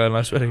machine gun,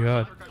 I swear to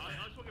God.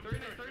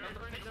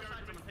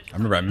 I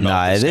remember I Nah,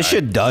 melted this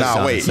shit does Nah,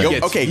 sound wait.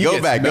 insane.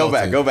 Go back.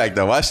 Go back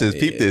though. Watch this.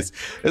 Peep Yeah. this.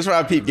 This is where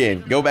I peep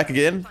game. Go back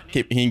again.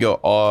 He can go.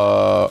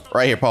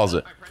 Right here. Pause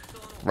it.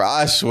 Bro,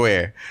 I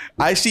swear,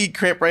 I see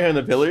Crimp right here in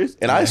the pillars,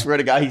 and I swear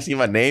to God, he see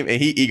my name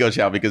and he ego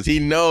chow because he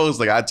knows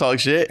like I talk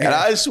shit, and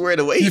I swear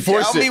the way he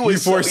forced chow me it.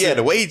 was He forced yeah, it.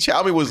 the way he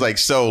chow me was like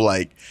so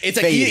like It's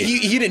like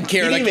he didn't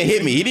care. He didn't like, even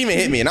hit me. He didn't even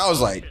hit me, and I was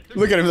like,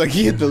 Look at him like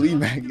he hit the lead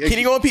mag. "Can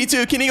he go on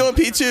P2? Can he go on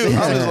P2?"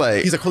 I was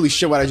like, he's like, holy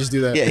shit, why did I just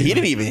do that? "Yeah, he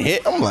didn't even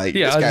hit." I'm like,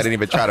 Yeah, "This I guy just- didn't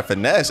even try to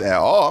finesse at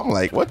all." I'm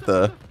like, "What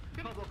the?"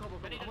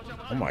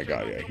 Oh my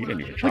god, yeah, he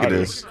didn't even Look at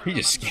this. He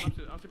just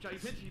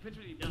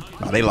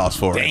Oh, they lost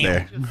 4 right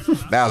there.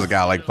 That was a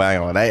guy like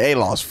playing on. They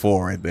lost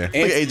 4 right there. Look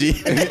at AG.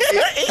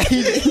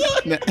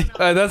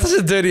 That's such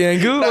a dirty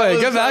angle. That Wait,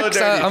 was get back. so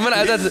dirty. I'm gonna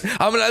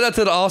add that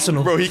to the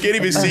arsenal. Bro, he can't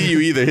even see you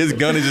either. His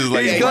gun is just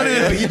like His gun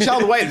is- he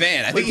child white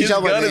van. I think he his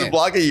child white gun is van.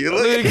 blocking you.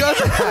 Look.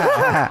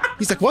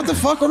 He's like, what the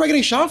fuck? Where am I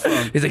getting shot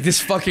from? He's like, this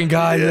fucking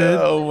guy, Yeah, dude.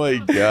 oh my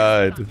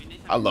god.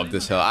 I love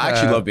this hill. I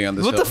actually love being on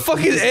this What hill. the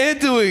fuck is Ed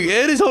doing?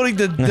 Ed is holding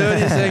the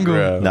dirtiest angle.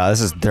 Bro. Nah, this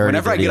is dirty.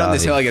 Whenever I dirty get on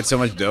this obby. hill, I get so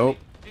much dope.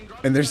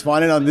 and they're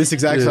spawning on this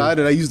exact side,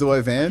 and I use the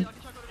white van.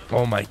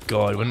 Oh my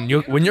god! When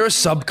you're a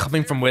sub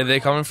coming from where they're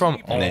coming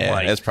from, oh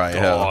my that's probably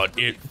god!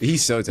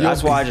 He's so tough.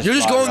 That's why I just You're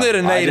just going there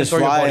to nade and throw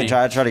your body. And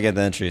try to get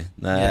the entry.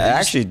 Nah,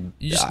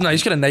 you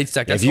just get a nade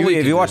stack. If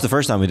you watch the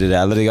first time we did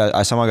that,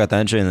 I somehow got the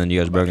entry and then you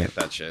guys broke it.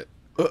 That shit.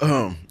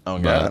 Oh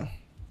god.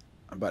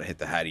 I'm about to hit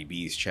the Hattie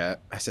B's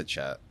chat. I said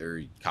chat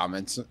or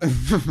comments.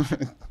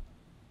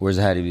 Where's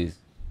the Hattie B's?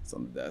 It's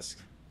on the desk.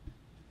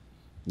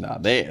 Nah.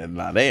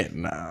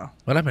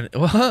 What happened?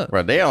 What?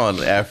 Bro, they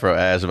on Afro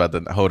ass about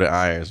the holding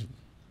irons.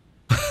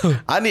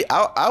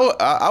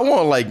 I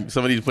want like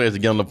some of these players to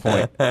get on the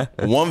point.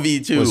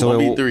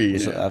 1v2,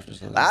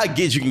 1v3. I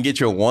get you can get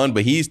your one,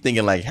 but he's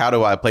thinking like, how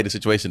do I play the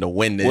situation to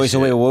win this?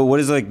 What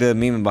is like the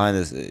meaning behind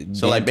this?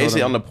 So like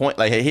basically on the point,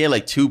 like he had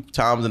like 2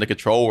 times in the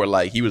control where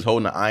like he was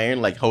holding the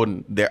iron, like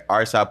holding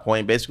our side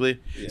point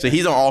basically. Yeah. So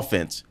he's on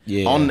offense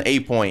on the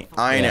A point,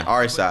 iron at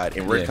our side,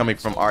 and we're coming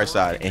from our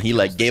side, and he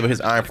like gave up his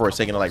iron for a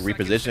second to like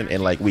reposition,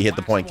 and like we hit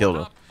the point, killed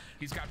him.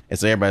 And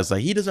so everybody's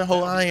like, he doesn't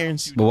hold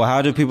irons. But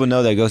how do people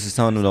know that Ghost is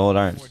telling them to hold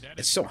irons?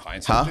 It's so high.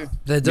 Huh?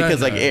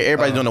 Because like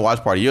everybody's doing the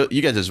watch party. You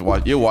guys just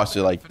watch. You'll watch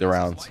it like the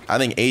rounds. I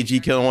think AG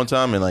killed him one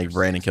time and like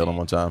Brandon killed him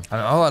one time.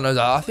 All I know is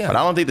I think. But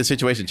I don't think the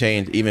situation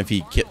changed even if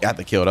he got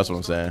the kill. That's what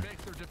I'm saying.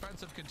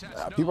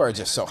 People are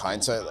just so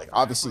hindsight. Like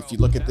obviously, if you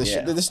look at this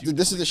shit, this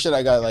is the shit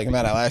I got. Like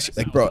man, I last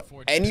year, like bro,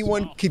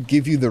 anyone could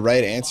give you the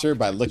right answer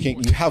by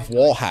looking. You have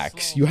wall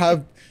hacks.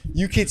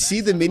 You could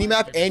see the mini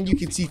map and you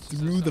can see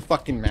through the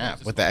fucking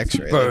map with the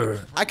X-ray. Like,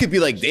 I could be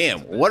like, damn,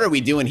 what are we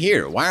doing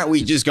here? Why aren't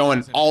we just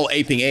going all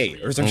aping A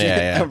or some shit?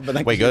 Yeah.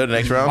 Like, wait, go to the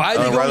next round. Why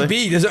are they going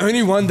B? There's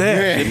only one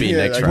there. Should be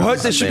next round. What?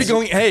 They should be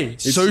going A.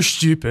 So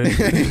stupid.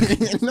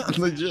 Not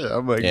legit.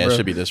 I'm like, yeah, bro. It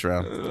should be this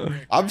round.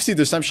 Obviously,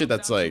 there's some shit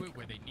that's like, you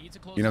know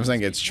what I'm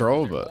saying? It's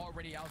troll, but.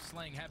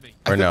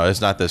 Or no, it's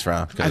not this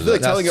round. I feel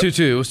like telling 2-2.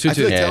 It was 2-2. I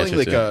feel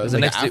like telling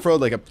like next Afro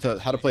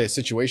how to play a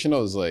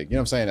situational is like, you know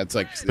what I'm saying? It's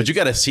like. But you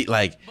gotta see,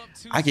 like,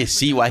 I can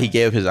see why he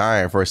gave his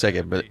iron for a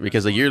second, but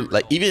because like you're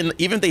like even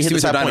if they hit the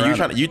top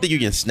point, you think you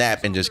can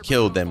snap and just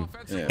kill them,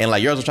 and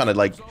like you're also trying to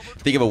like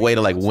think of a way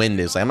to like win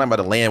this. Like I'm not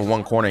about to land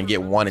one corner and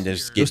get one and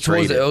just get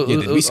traded.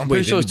 Did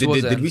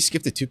we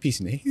skip the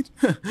 2-piece nade?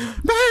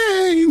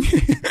 Bang!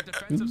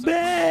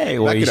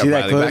 Bang! Wait, you see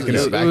that clip? You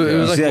see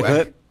that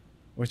clip?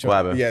 Which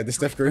one? Yeah, the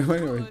Steph Curry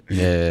one.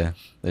 Yeah,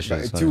 at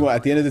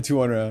the end of the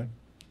 2-1 round.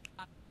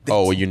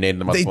 Oh, you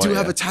named them up. They do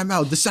have a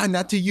timeout. Decide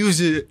not to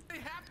use it.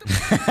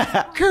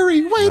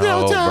 Curry, way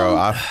downtown. Bro,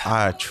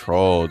 I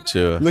trolled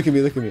too. Look at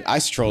me. I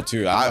trolled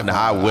too. I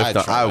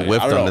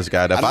whiffed on this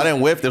guy. If I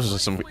didn't whiff, this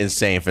was some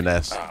insane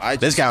finesse.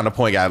 This guy on the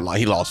point guy,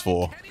 he lost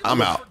 4.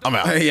 I'm out.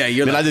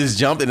 Yeah, then I just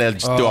jumped and then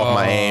just threw off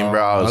my aim,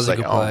 bro. I was like,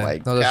 oh my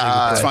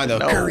god, it's fine though.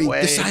 Curry,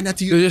 decide not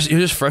to use. You're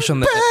just fresh on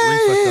the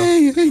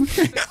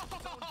reflex though.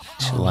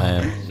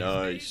 Slam.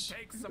 Nice.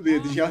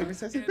 Did y'all hear me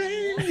say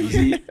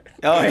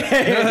Oh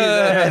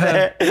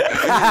yeah.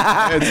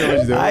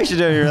 I actually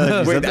don't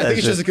realize. Wait, I think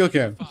it's just a kill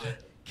cam.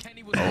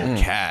 Oh,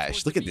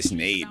 Cash. Look at this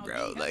nade,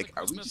 bro. Like,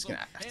 are we just gonna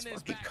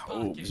fucking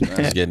cobes, man?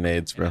 Just get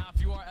nades, bro.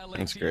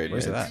 That's great.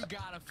 Where's that?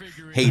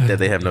 Hate that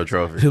they have no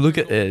trophy. Look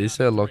at it. He's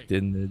so locked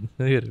in, dude.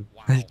 Look at him.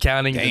 He's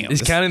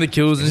counting the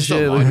kills and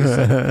shit. Look at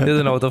this. He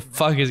doesn't know what the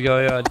fuck is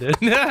going on, dude.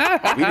 We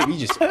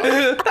just. Do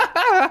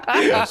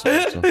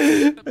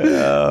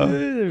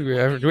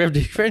we have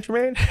defense,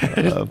 man?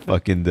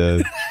 Fucking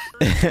dead.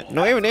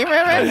 No, we have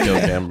defense, Kill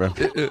cam, bro.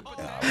 We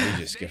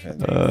just giving.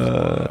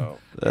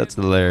 That's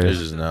hilarious. There's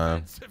just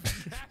none.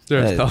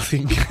 There's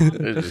nothing.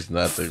 There's just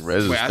nothing.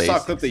 Wait, I saw a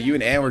clip that you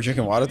and Ann were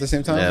drinking water at the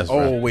same time. Yes,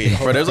 oh wait,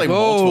 bro. There's like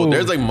multiple.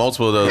 There's like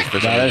multiple of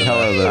those.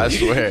 I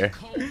swear.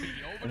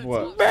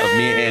 What? Of me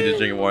and Ann just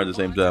drinking water at the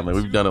same time. Like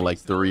we've done it like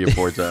 3 or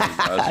 4 times.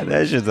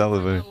 That shit's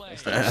hella funny.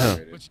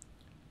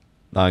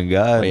 Oh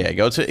god. But yeah,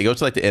 go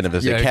to like the end of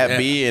this. Yeah, Cat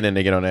B, and then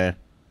they get on there.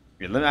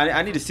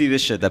 I need to see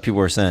this shit that people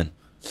were saying.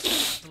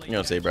 You know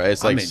what I'm saying, bro?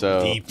 It's like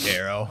so deep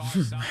arrow. I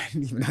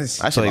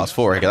actually lost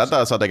 4 because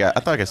I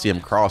thought I could see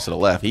him cross to the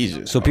left. He's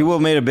just so people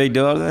made a big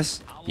deal out of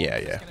this.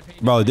 Yeah.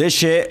 Bro, this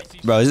shit,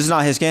 bro. This is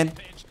not his skin.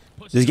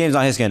 This game's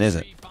not his skin, is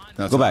it?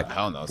 No, go back.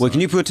 Wait, can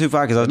you put 2-5?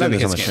 Because I was doing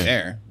this on my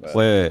stream.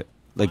 Wait.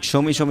 Like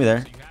show me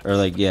there, or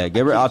like yeah,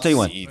 get rid. I'll tell you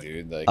one.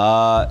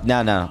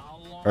 No.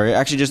 Or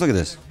actually, just look at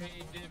this.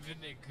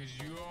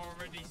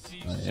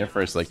 Your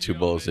first like 2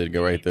 bullets did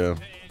go right through.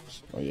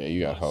 Oh yeah, you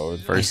got hold.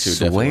 First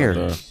 2 swear.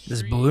 definitely.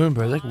 This balloon,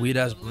 bro. Like weird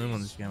ass balloon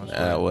on this game.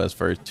 That was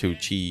first 2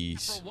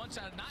 cheese.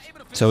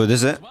 So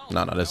this is it?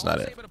 No, that's not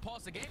it.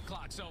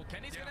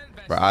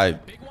 Bro,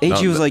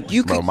 AG was like,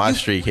 you could. Bro, my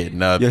streak hit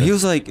nothing. He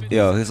was like,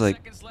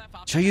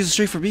 should I use a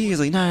streak for B? He's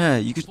like, nah,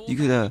 you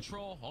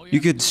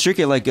could streak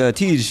it like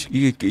Tej.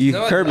 You could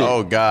curve it.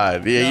 Oh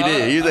god, yeah, you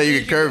did. You said you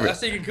could curve it. I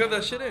said you can curve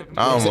that shit in. Is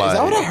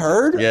that what I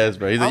heard? Yes,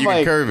 bro. He said you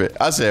can curve it.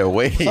 I said,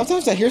 wait.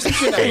 Sometimes I hear some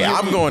shit. Hey,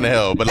 I'm going to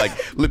hell, but like,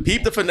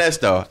 peep the finesse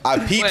though. I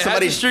peeped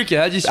somebody.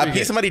 I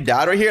peeped somebody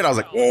died right here, and I was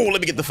like, oh,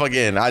 let me get the fuck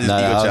in. I just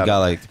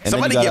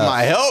somebody get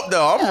my help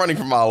though. I'm running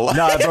for my life.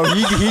 Nah, bro,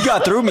 he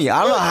got through me.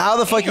 I don't know how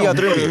the fuck he got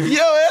through me.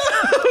 Yo,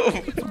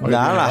 Nah,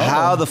 I don't know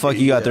how the fuck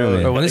you got through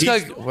me. Bro, when this guy,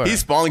 He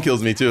spawn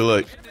kills me too.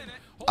 Look,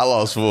 I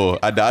lost full.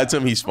 I died to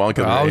him. He spawn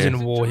killed me. I was in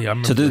war here. I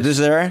remember So this is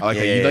there?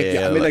 Okay,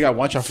 I made that guy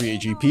one shot for you,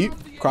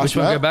 AGP. Cross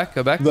Which one? map.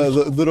 Go back. The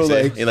little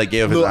like He like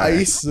gave his little eye.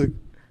 ice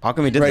How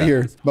come he did right that?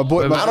 here. My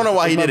boy. I don't know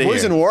why he did it My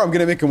boy's here. in war. I'm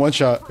gonna make him one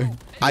shot.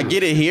 I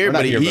get it here, We're not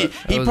but here, he but-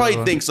 he That was probably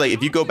the- thinks like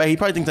if you go back, he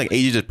probably thinks like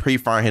AG just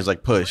pre-firing his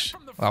like push.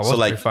 I was So,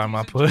 like- pre-firing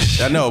my push.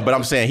 I know, but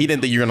I'm saying he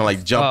didn't think you're gonna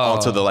like jump Oh.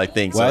 onto the like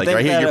thing. So Well, I like think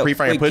right here, that, you're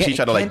pre-firing wait, push. You can't-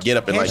 try to like can't- get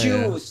up and like.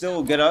 Can't you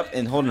still get up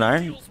and hold an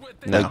iron?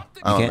 No, Like,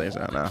 I don't can't- think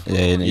so. No.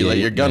 Yeah, You like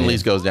your gun yeah.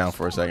 lease goes down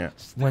for a second,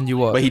 When you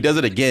what? but he does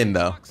it again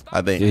though.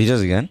 I think Yeah, he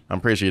does again. I'm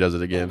pretty sure he does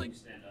it again.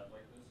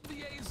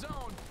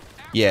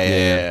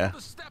 Yeah.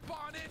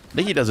 I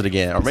think he does it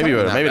again, or maybe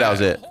that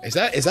was it. Is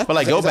that? But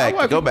like, go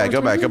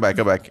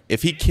back.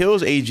 If he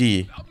kills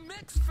AG,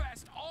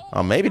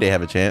 oh, maybe they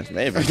have a chance.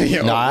 Maybe.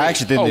 No, I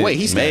actually think. Oh wait,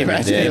 he's Maybe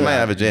they might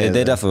have a chance.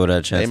 They definitely would have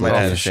a chance. They might Oh,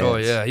 have for a sure.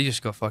 chance. Yeah, he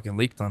just got fucking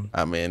leaked on.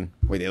 I mean,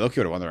 Wait, they look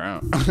would have won the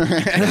round. that's what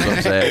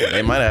I'm saying.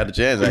 They might have had a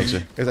chance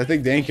actually. Because I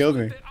think Dan killed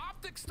me.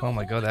 Oh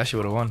my god, that shit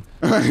would have won.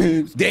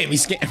 Damn, he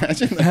scanned.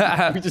 Imagine.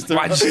 We just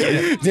Why'd you scan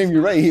it? Damn,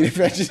 you're right. He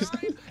just.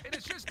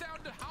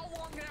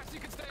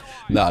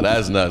 Nah,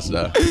 that's nuts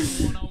though.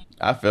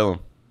 I feel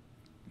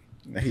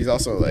him. He's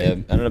also like. Yeah, I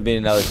don't know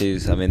being other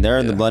teams. I mean, they're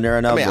in the blender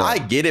right now. I mean, but I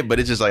get it, but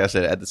it's just like I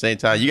said. At the same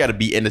time, you got to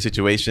be in the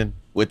situation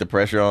with the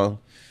pressure on,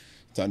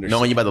 to understand.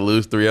 knowing you're about to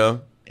lose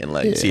 3-0, and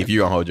like see if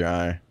you're gonna hold your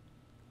iron.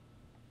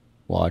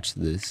 watch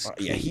this.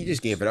 Yeah, he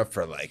just gave it up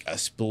for like a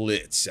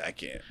split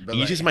second. But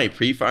You like, just might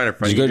pre-fire in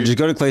front of you. Just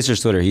go to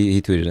Clayster's Twitter.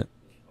 He tweeted it.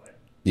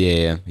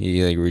 Yeah,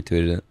 he like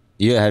retweeted it.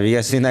 Yeah, have you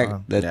guys seen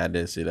that? Yeah, I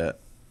did see that.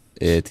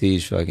 Yeah,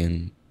 Teach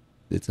fucking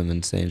did some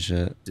insane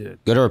shit. Dude.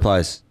 Go to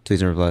replies. Tweets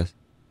and replies.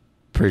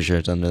 Pretty sure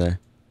it's under there.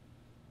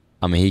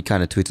 I mean, he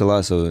kind of tweets a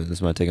lot, so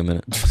this might take a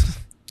minute.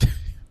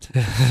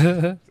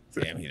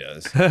 damn, he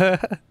does.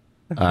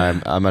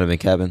 I might have been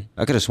capping.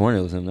 I could have sworn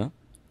it was him, no?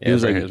 Yeah, He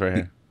was it's like- right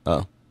here.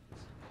 Oh.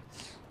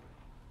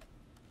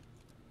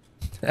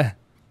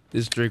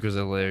 This streak was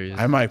hilarious.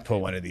 I might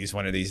pull one of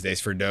these days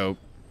for dope.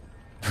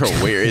 Bro,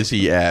 where is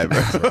he at,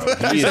 bro?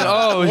 He is,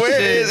 Oh, Where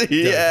shit. is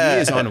he he at?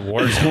 is on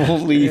Warzone.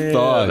 Holy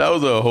fuck. That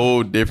was a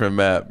whole different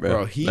map, bro.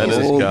 Bro, he That is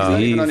is Holy gone.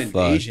 not even on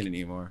fuck. Invasion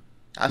anymore.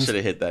 I should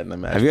have hit that in the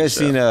match. Have you guys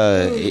for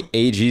sure. seen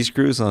AG's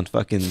cruise on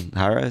fucking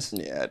high rise?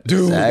 Yeah,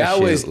 Dude, that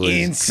shit was was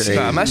insane. crazy.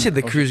 Nah, I'm actually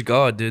the cruise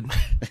guard, dude.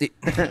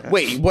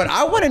 Wait, what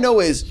I want to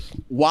know is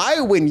why,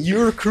 when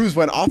your cruise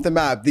went off the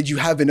map, did you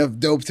have enough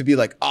dope to be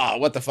like, ah,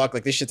 what the fuck?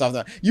 Like, this shit's off the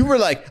map. You were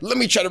like, let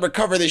me try to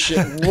recover this shit.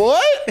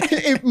 What?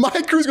 If my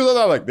cruise goes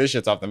off, I'm like, this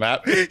shit's off the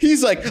map.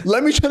 He's like,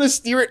 let me try to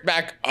steer it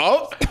back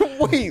up.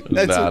 Wait,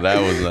 that's Nah,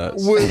 that was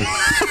nuts.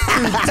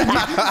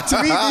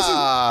 to me,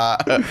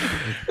 this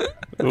is.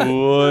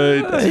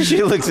 What? That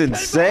shit looks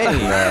insane.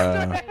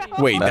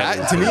 Wait,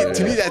 that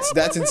to me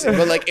that's insane.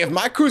 But like, if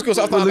my cruise goes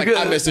off, I'm like,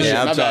 I missed this shit.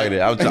 Yeah, I'm My bad. talking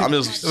it. I'm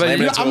just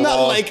slamming it to I'm a not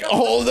wall. like,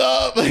 hold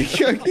up. Like, he's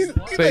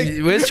Wait,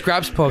 like, where's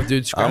Scraps Puff,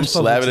 dude? Scraps I'm Puff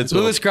slapping looks- it to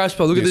Look him. at Scraps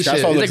Puff. Look at Dude, this Scraps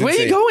shit. Puff He's like, looks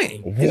where are you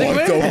insane. going? He's like,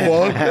 What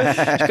where? the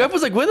fuck? Scraps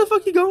was like, where the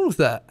fuck you going with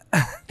that?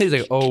 He's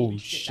like, oh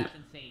shit.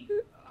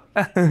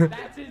 That's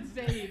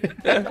insane.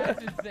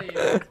 That's insane.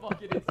 That's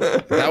fucking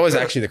insane. That was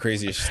actually the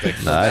craziest thing.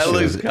 That shit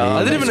looks was calm.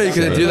 I didn't even know you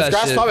could do that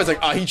Scratch shit. Pop is like,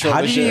 oh, he trolled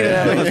How the did you shit. even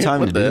have enough time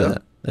to What do the-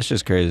 that? That's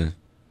just crazy.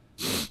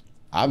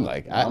 I'm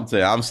like, I'm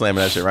saying, I'm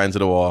slamming that shit right into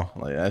the wall.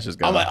 Like that's just.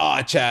 I'm Gone. like,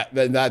 oh, chat.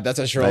 That's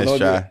a sure. nice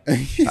try.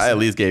 I at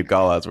least gave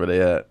call outs where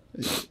they at.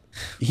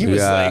 He We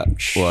was got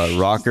like, what,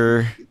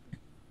 Rocker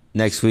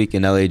next week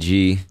in LAG.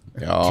 Yo.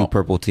 Two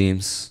purple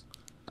teams.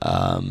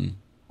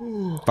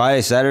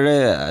 Friday,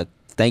 Saturday.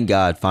 Thank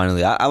God,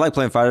 finally. I like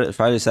playing Friday,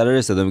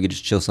 Saturday, so then we could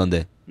just chill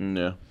Sunday.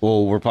 Yeah.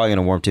 Well, we're probably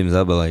gonna warm teams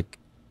up, but like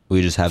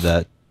we just have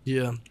that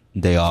Yeah.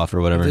 day off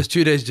or whatever. There's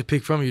 2 days to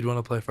pick from. You'd want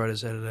to play Friday,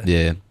 Saturday.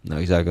 Yeah, no,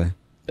 exactly.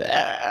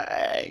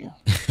 Bang.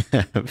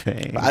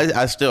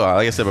 I still,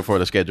 like I said before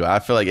the schedule, I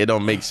feel like it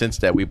don't make sense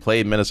that we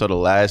played Minnesota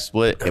last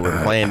split and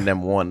we're playing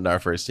them one in our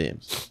first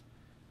teams.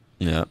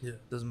 Yeah. Yeah,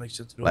 doesn't make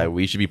sense at all. Like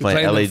we should be You're playing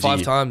playing them LAG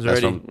 5 times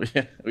That's already.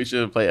 what we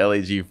should play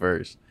LAG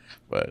first,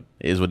 but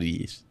it is what it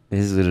is. It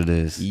is what it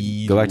is.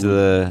 Easy Go back to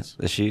wins.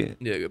 the sheet.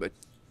 Yeah, go back.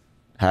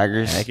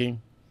 Haggers.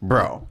 Hacking,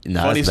 bro.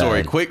 Nah, funny that's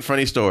story. bad. Quick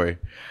funny story.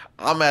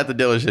 I'm at the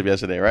dealership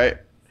yesterday, right?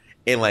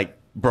 And like,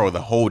 bro,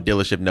 the whole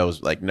dealership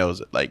knows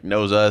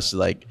us.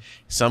 Like,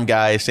 some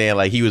guy is saying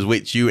like he was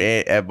with you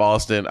at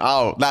Boston.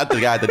 Oh, not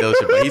the guy at the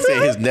dealership, but he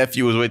said his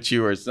nephew was with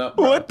you or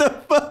something. What the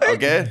fuck?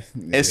 Okay.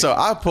 And so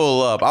I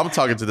pull up. I'm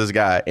talking to this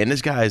guy, and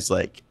this guy's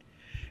like,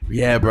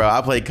 "Yeah, bro,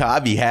 I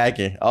be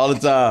hacking all the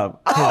time."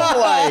 I'm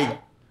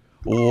like,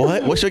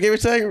 "What? What's your gamer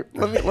tag?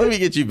 Let me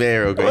get you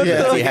banned real quick."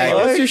 Yeah, He hacking.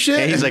 what's your shit?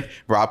 And he's like,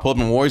 "Bro, I pulled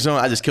up in Warzone.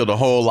 I just killed the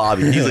whole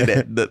lobby." He's like,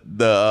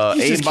 "The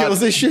He just aimbot- kills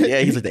this shit? Yeah,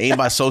 he's like, the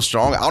aimbot's so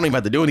strong. I don't even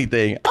have to do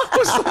anything." I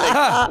was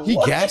like, he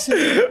gassed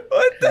it.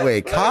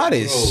 Wait, COD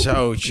is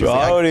so true. Bro,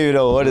 I don't even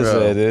know what to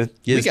Bro. say,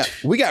 dude.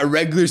 We got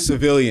regular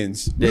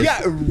civilians. We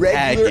got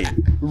regular.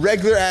 hacking.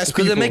 Regular ass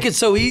people. Because they make it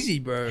so easy,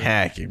 bro.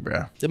 Hacking,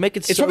 bro. They make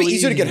it It's so probably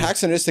easier to easy. get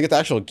hacks than it is to get the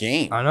actual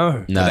game. I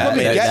know. No, that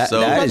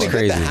is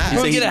crazy.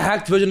 You can get a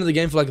hacked version of the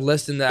game for like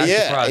less than the actual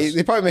Yeah, price.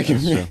 they probably make it.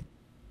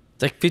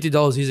 It's like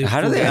 $50 easy.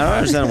 How do they? I don't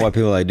understand why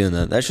people like doing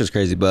that. That's just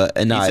crazy. But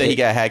He nah, said he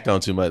got hacked on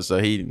too much, so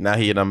he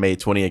done made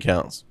 20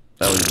 accounts.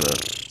 That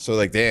was So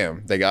like,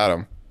 damn, they got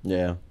him.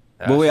 yeah.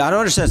 But wait, I don't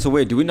understand. So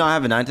wait, do we not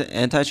have an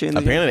anti-cheat? In the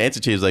game? Apparently, the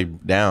anti-cheat is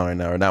like down right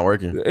now or not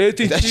working.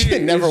 That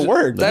shit never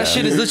worked. That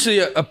shit is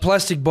literally a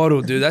plastic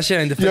bottle, dude. That shit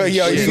ain't Yo,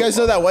 defensive. you guys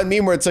know that one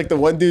meme where it's like the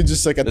one dude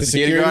just like at the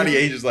security security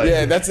guard, he just like-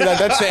 yeah, that's the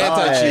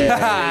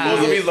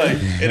anti-cheat. He's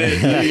like,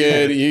 You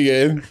good? You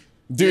good?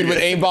 Dude with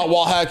aimbot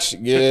wall hacks,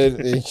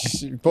 good.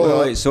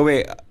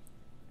 Wait.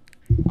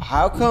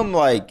 How come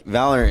like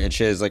Valorant and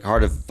shit is like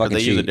hard to fucking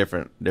they use a cheat?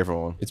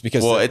 different one. It's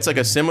because it's like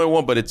a similar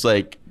one, but it's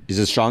like Is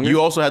it stronger? you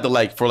also have to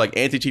like for like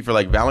anti-cheat for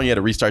like Valorant, you had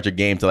to restart your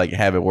game to like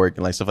have it work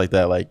and like stuff like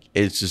that. Like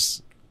it's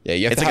just yeah,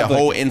 you have it's to like have a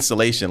whole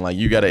installation. Like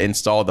you got to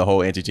install the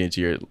whole anti-cheat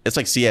into your. It's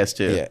like CS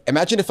too. Yeah,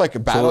 imagine if like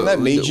Battle.net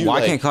made you. Why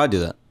like, can't COD do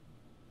that?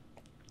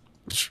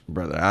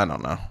 Brother, I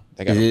don't know.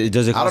 they got-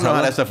 Does it? I don't know how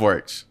cost that stuff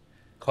works.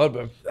 COD,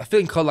 bro. I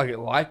think COD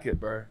like it,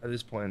 bro. At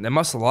this point, they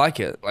must like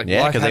it. Like,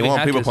 Yeah, because they having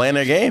want people hackers. playing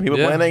their game. People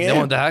playing their They game.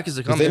 want the hackers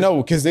to come.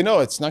 because they know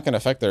it's not gonna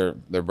affect their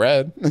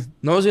bread.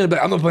 No one's gonna be.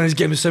 I'm not playing this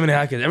game. There's so many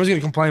hackers. Everyone's gonna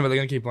complain, but they're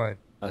gonna keep playing.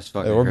 That's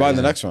fucking. We're buying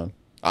the crazy. next one.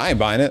 I ain't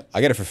buying it.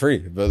 I get it for free,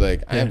 but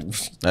like I am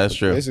That's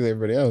true. basically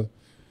everybody else.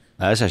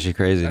 That's actually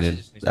crazy,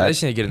 dude. I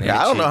just need to get an.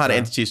 Yeah, I don't know how the to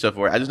anti-cheat stuff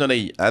works. I just know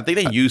I think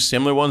they use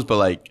similar ones, but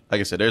like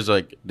I said, there's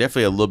like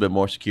definitely a little bit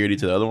more security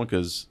to the other one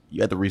because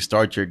you have to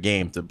restart your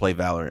game to play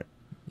Valorant.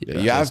 Yeah,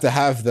 you have to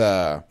have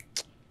the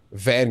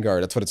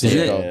Vanguard. That's what it's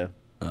Yeah. called. Yeah.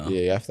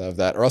 Yeah, you have to have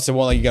that, or else it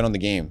won't let you get on the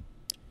game.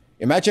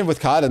 Imagine with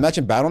COD,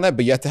 imagine Battle.net,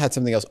 but you have to have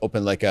something else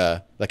open, like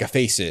a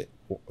face it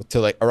to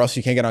like, or else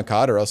you can't get on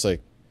COD, or else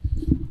like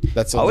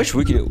that's. I wish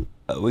we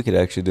could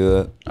actually do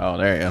that. Oh,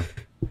 there you go.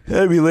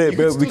 That'd be lit,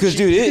 bro. Because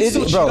dude,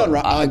 it's bro.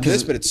 on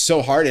this, but it's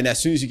so hard, and as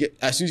soon as you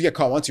get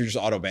caught once, you're just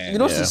auto banned. You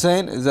know what's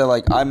insane is that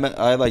like I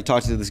like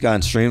talked to this guy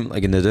on stream,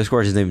 like in the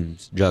Discord. His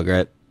name's Jug,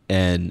 right?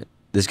 And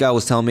this guy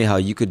was telling me how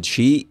you could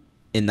cheat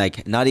and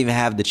like not even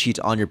have the cheats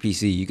on your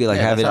PC. You could like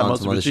have it on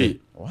some other shit.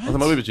 That's how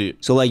most people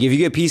cheat. So like if you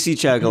get PC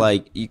check,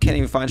 like you can't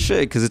even find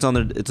shit because it's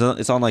on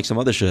it's on like some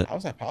other shit. How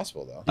is that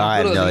possible though? I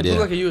have no idea.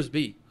 Put like a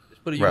USB.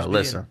 Just put a Bro, USB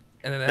listen. in.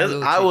 And then have a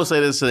little I cheat. will say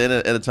this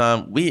at a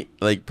time. We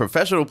like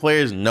professional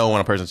players know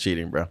when a person's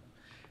cheating, bro.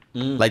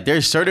 Like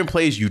there's certain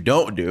plays you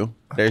don't do.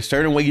 There's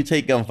certain way you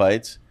take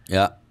gunfights.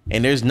 Yeah.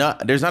 And there's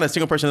not a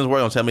single person in this world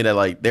that'll tell me that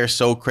like they're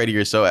so crazy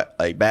or so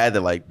like bad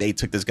that like they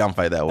took this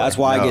gunfight that way. That's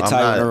why I get I'm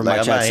tired not- whenever my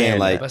I'm chat not saying hearing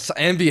like, that. But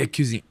and be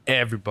accusing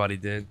everybody,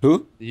 dude.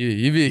 who? You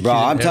be accusing Bro,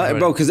 I'm telling everybody.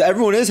 bro, because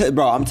everyone is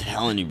bro. I'm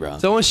telling you, bro.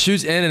 Someone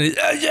shoots in and it's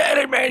I'm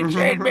And,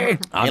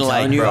 telling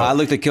like, you, bro. I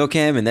looked at kill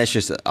cam and that's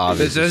just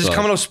obvious. They're as just fuck.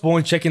 coming up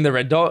spawn checking the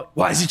red dot.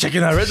 Why is he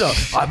checking that red dot?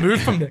 I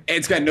moved from there.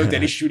 It's got no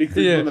daddy shooting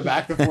through Yeah. in the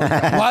back before.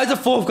 Why is the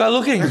fourth guy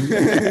looking?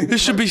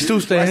 This should be still Why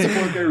is the staying.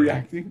 fourth guy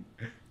reacting?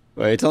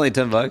 Wait, it's only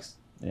 $10.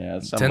 Yeah,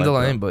 it's $10 something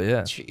like aim, but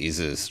yeah.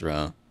 Jesus,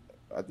 bro.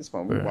 At this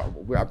point,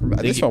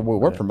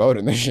 we're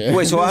promoting this shit.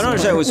 Wait, so I don't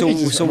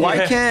understand. So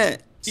why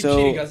can't? Keep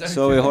cheating, So guys.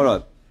 so wait, hold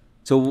up.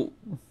 So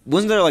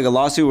wasn't there like a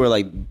lawsuit where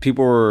like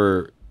people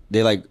were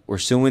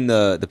suing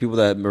the people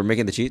that were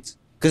making the cheats?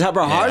 Because how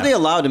are Yeah. they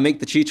allowed to make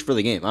the cheats for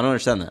the game? I don't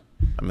understand that.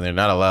 I mean, they're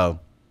not allowed.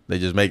 They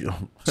just make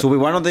them. So wait,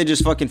 why don't they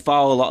just fucking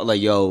file a law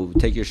like, yo,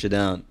 take your shit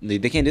down? They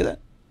can't do that.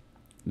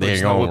 They're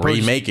it's not gonna what pros-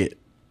 remake it.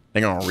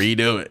 They're gonna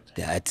redo it.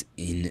 That's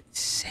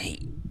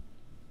insane.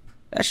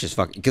 That's just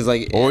fucking because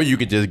like Or you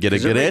could just get a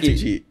Is it good Ricky?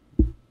 anti-cheat.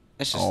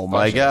 that's just Oh fucking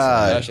my insane.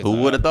 god. That shit's Who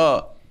not- would have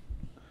thought?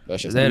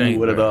 That's just That Who ain't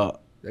would have right. thought?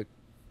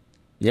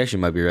 You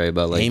actually might be right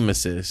about like Aim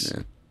assist.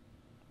 Yeah.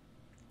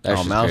 That's Oh,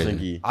 just mouse crazy. and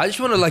key. I just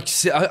want to like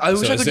sit. I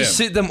wish So I could it's just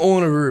him. sit them all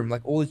in a room,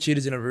 like all the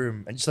cheaters in a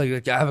room, and just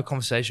like have a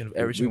conversation with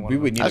every single one. we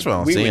of would them. need That's what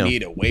I'm we would saying.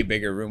 need a way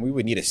bigger room. We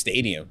would need a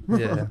stadium.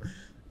 Yeah.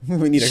 We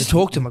would need Just a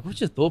talk to them. Like,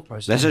 what's your thought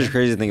process? That's such a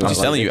crazy thing. I'm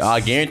about telling you,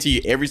 like, I guarantee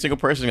you, every single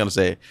person is gonna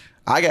say,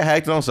 "I got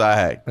hacked on, so I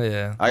hacked."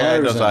 Yeah. I got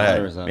hacked on, so I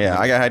 100%. hacked. Yeah,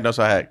 I got hacked on,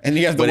 so I hacked. And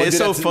you have the but one it's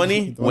dude so that's-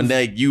 funny the one- when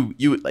they you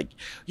like,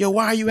 yo,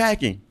 why are you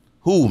hacking?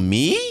 Who,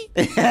 me?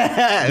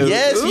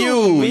 Yes,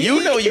 you.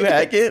 You know you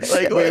hacking.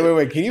 Like,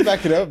 wait. Can you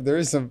back it up?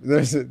 Wait,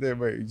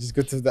 just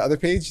go to the other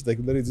page. Like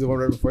literally the one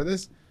right before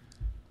this.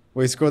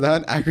 Wait, scroll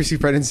down. Accuracy,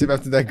 Pred, and save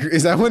after that.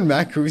 Is that one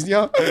Matt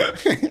Kuznia?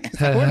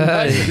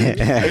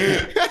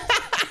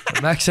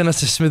 Max sent us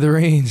to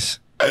smithereens.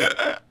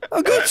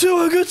 I got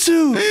two.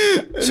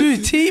 Two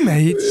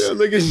teammates. Yeah,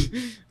 look at.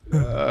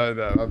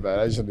 No, my bad.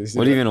 I just wanted to see.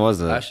 what that. even was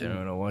that? Actually, I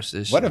don't know. Watch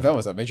this. What event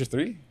was that? Major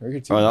 3? Major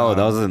 2? Oh,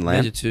 that was in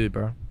land. Major 2,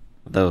 bro.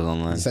 That was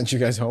online. Sent you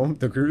guys home.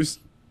 The cruise.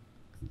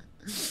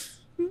 this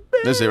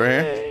is it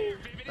right here.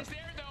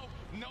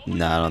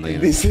 Nah, I don't think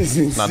it is. This is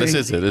insane. No, this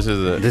is it. This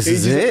is it. This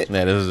is it.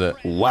 Yeah, this is it.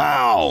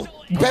 Wow.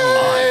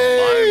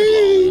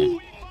 Bang!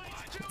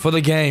 For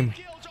the game.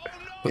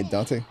 Hey,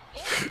 Dante.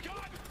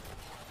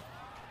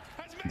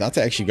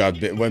 Dante actually got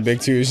one big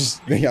two. It's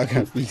just y'all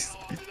got beast.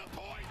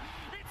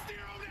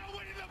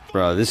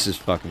 Bro, this is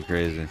fucking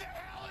crazy.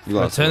 You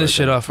lost Turn it this right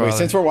shit there. off, Wait, Riley.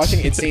 since we're watching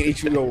Insane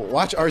HBO,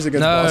 watch ours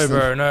against No, Boston.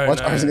 bro, no, Watch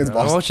no, ours against no.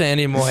 I'm Boston. watching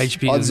any more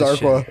HP On than this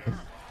shit. Zarqua.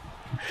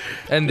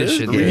 End this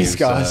shit, game dude. He's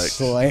got sucks.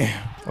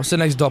 slam. What's the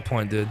next dot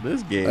point, dude?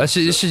 This game. This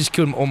shit just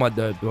killed all my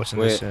dope watching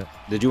this Wait, shit.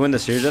 did you win the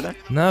series at that?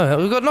 No,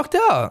 we got knocked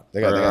out.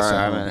 They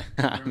got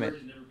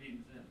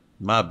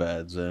My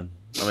bad, Zen.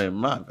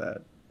 My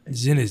bad.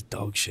 Zin is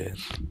dog shit.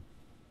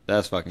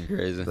 That's fucking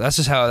crazy. That's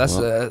just how that's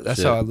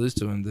Shit. how I lose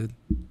to him, dude.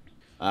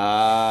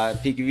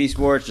 PKV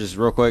Sports, just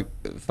real quick.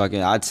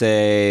 Fucking, I'd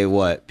say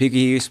what?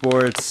 PKV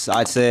Sports,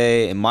 I'd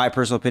say, in my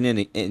personal opinion,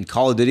 in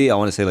Call of Duty, I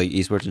want to say like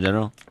esports in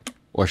general.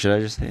 Or should I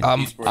just say? I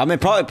mean,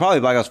 probably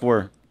Black Ops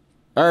 4.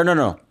 Or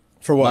no.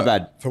 For what? My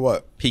bad. For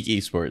what? Peak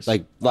esports.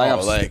 Like Black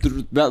Ops,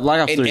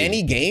 Black Ops 3. In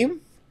any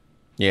game,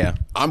 yeah.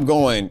 I'm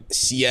going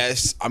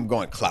CS. I'm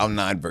going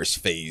Cloud9 versus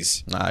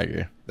FaZe. I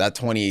agree. That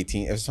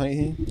 2018. It was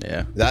 2018.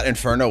 Yeah. That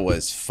Inferno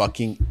was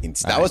fucking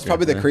insane. That I was agree,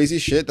 probably the man.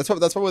 craziest shit. That's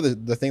probably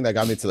the thing that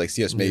got me to like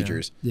CS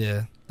majors.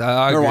 Yeah.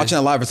 I remember watching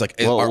that live. It's like,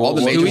 are all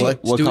the majors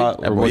like? What Yeah,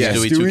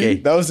 Stewie? Stewie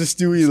 2K. That was the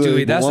Stewie.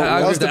 Stewie, that's What- how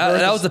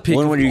that was the peak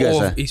When would you guys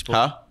of say? esports.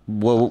 Huh?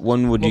 What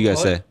one would you What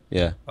guys color? say?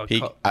 Yeah. Oh,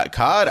 Peak. co-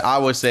 COD, I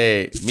would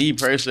say, me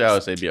personally, I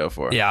would say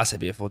BO4. Yeah, I said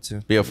BF4 too.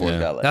 BO4's Yeah.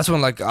 got like. That's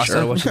when like I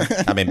started watching.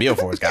 I mean,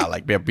 BO4's got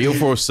like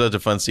BO4 was such a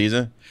fun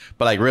season,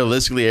 but like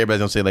realistically, everybody's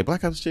gonna say like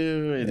Black Ops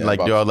 2 and Yeah, like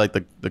do Bob. all like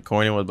the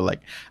corny ones, but like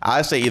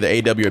I say either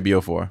AW or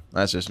BO4.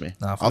 That's just me.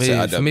 Nah, I'll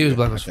say for me it was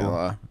Black Ops I can't 4.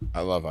 lie. I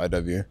love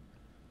IW.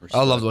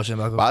 I loved watching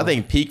Black Ops 4. But I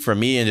think peak for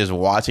me and just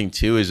watching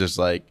too is just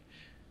like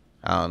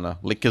I don't know,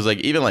 like because like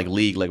even like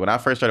League, like when I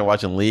first started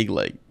watching League,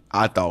 like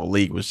I thought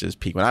League was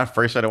just peak. When I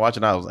first started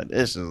watching, I was like,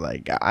 this is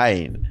like I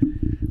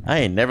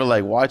ain't never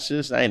like watched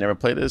this. I ain't never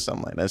played this. I'm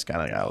like, that's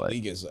kind of got like.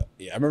 League is.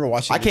 Yeah, I remember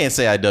watching. I can't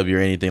say IW or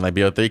anything like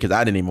BO3 because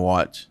I didn't even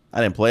watch.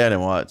 I didn't play. I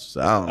didn't watch.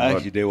 So I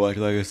don't know. did watch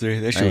Black Ops 3.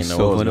 That I ain't know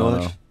what was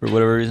going on. for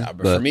whatever reason. Nah,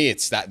 but for me,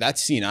 it's that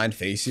C9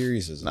 FaZe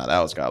series is Nah, that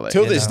was got like.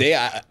 till this day.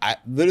 I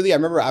literally I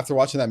remember after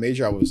watching that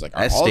major, I was like,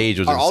 That stage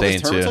was are all these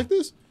insane, tournaments too. like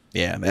this?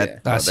 Yeah, Yeah. that.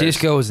 Nah, bro, there's-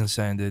 CS:GO was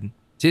insane, dude.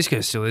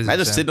 CS:GO still is. I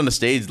just insane. sit on the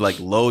stage like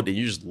load and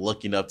you're just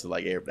looking up to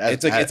like air.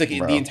 It's like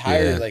bro, the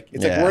entire Yeah. like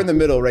it's Yeah. like we're in the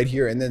middle right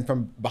here, and then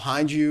from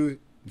behind you,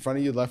 in front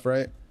of you, left,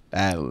 right.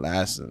 that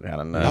lasted. I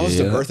don't know. That was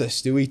the Yeah. birth of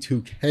Stewie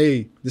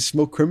 2K, the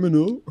smoke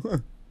criminal.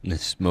 The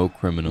smoke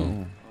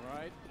criminal.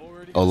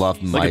 Olaf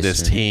Look at this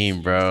Meister.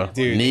 team, bro.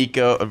 Dude.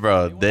 Nico,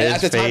 bro. This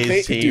At the time, FaZe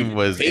FaZe- team dude,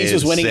 was FaZe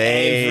was winning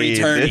insane. every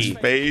tourney. This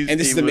FaZe And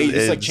this is team the was major-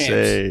 this is like champs.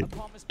 insane.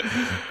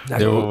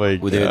 They were- Oh my they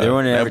were God.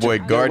 winning That every boy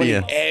time.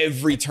 Guardian.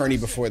 Every tourney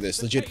before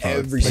this, legit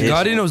every. The single-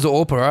 Guardian was the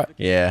AWPA, right?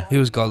 Yeah. He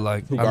was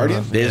godlike. Who, I Guardian?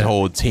 remember. This Yeah.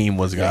 whole team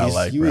was Yeah,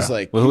 godlike, he bro. was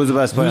like Well, who was the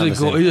best player on He's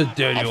the a, team? he's a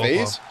dirty on AWPA.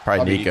 FaZe.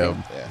 Probably Nico.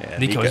 Yeah. Yeah.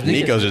 Nico's-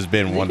 Nico's just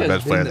been one of the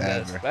best players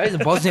ever. He's a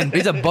Bosnian.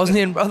 He's a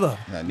Bosnian brother.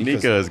 Nah,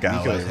 Nico's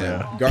got Nico's like,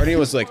 him. yeah. Guardian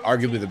was like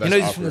arguably the You best. know,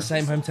 he's from the opera.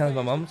 same hometown as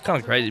my mom. It's kind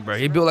of crazy, bro.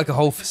 He built like a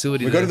whole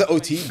facility. We go to there. the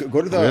OT.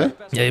 Go to the.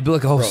 Yeah, he built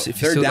like a whole Bro,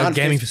 facility, they're down like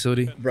gaming 50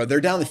 facility. Bro,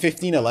 they're down to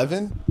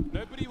 15-11.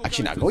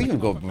 Actually, not.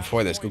 Go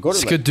before this. Go to like,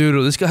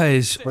 Skadoodle. This guy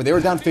is. bro, they were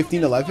down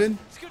 15-11,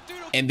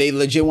 and they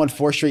legit won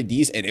 4 straight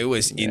Ds, and it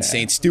was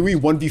insane. Stewie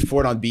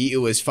 1v4'd on B. It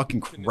was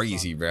fucking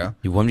crazy, bro.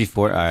 You 1v4?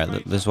 All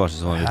right, let's watch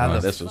this 1v4. How the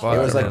This was fuck It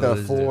was like the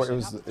the hell is 4.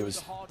 this? It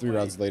was 3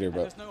 rounds later,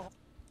 but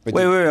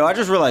Wait, I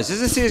just realized.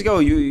 This is CSGO.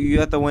 You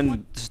have to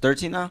win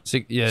 13 now?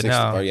 Yeah, 16,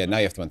 now. oh yeah, now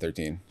you have to win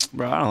 13.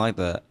 Bro, I don't like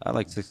that. I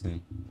like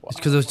 16. It's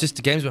because it was just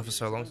the games went for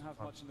so long.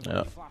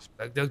 Yeah.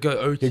 Like they'll go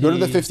OT. Okay, go to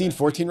the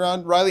 15-14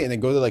 round, Riley, and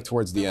then go to like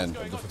towards the end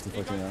of the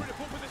 15-14 round.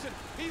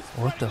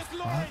 What the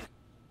fuck?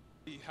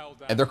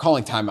 And they're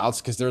calling timeouts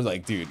because they're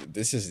like, dude,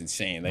 this is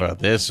insane. Like, Bro,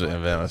 this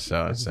event was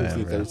so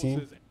insane, bro.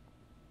 15-13.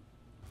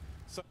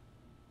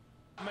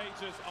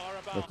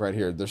 Look right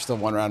here. They're still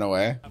 1 round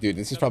away. Dude,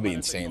 this is probably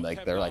insane.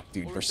 Like, they're like,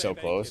 dude, we're so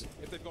close.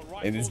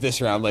 And it's this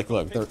round. Like,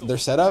 look, they're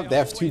set up. They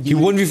have 2 He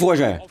 1v4,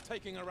 Jay.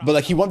 But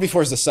like, he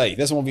 1v4 is the site. He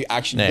doesn't 1v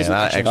action. Yeah, He doesn't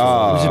not action actual-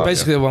 forward. Which is okay.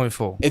 basically the one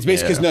before. It's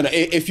basically because no.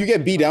 If you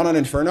get B down on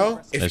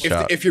Inferno, Nice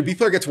shot. if your B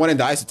player gets 1 and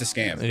dies, it's a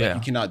scam. Like, Yeah.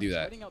 you cannot do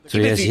that. So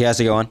he has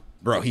to go on?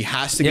 Bro, he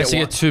has to He get has to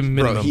one. get 2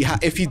 minimum. Bro,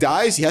 if he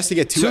dies, he has to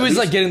get 2. 2 at is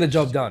like least. getting the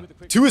job done.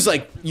 2 is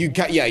like you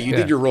got. Yeah, you Yeah.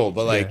 did your role,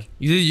 but like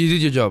You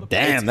did your job.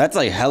 Damn, that's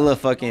like hella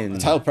fucking...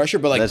 title pressure.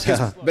 But like,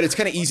 That's- but it's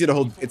kind of easy to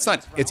hold. It's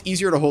not. It's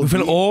easier to hold. With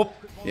an B. AWP.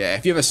 Yeah,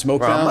 if you have a smoke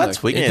Bro, I'm down. not like,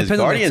 tweaking. it His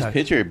depends on the Guardian's type.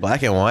 picture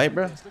black and white,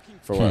 bro.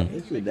 for what?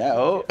 Is it that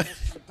old?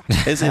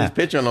 It's his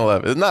picture on the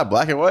left. It's not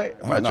black and white.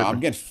 Oh, no, I'm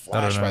getting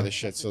flashed know. by this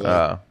shit. So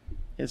like,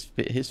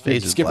 His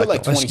face is skip it black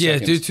like and 20 Yeah,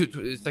 seconds. dude.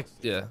 It's like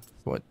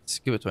What?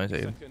 Give it 20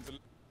 seconds.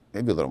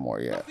 Maybe a little more.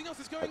 Yeah.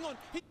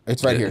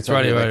 It's right here. It's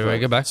right here. like, Right.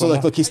 Get back. So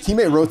like, look, his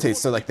teammate rotates.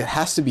 So like, that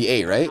has to be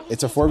A, right?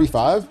 It's a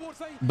 4v5.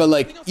 But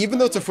like, even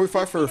though it's a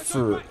 4v5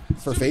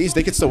 for FaZe,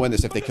 they could still win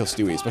this if they kill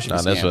Stewie, especially. Nah,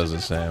 if this he's was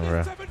insane,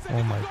 bro.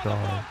 Oh my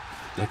god.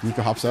 like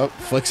Nico hops up,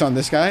 flicks on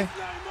this guy.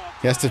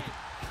 He has to.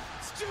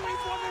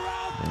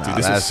 Nah, Dude,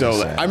 this is that's so.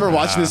 insane. I remember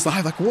watching this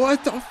live. Like,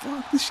 what the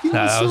fuck? This shit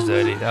Nah, is that so was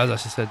dirty. lit. That was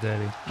actually so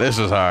dirty. This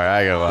was hard.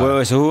 I ain't gonna lie.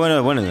 Wait, so who ended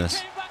up winning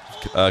this?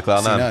 Cloud9.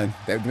 C9.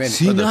 They made it-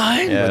 C9?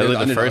 Yeah, they're they were the the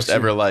underdogs first too.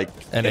 ever like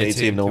NA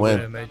team to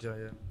win.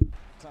 Major,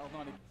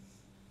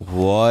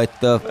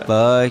 What the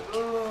fuck?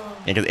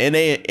 Yeah, because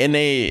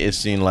NA it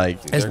seemed like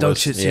It's dope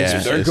shit. yeah.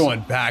 They're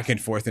going back and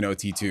forth in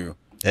OT too.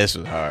 This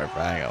was hard,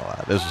 bro. I ain't gonna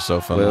lie. This was so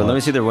fun. Wait, let me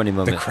see their winning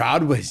The moment.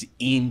 crowd was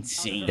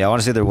insane. Yeah, I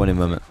want to see their winning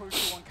moment.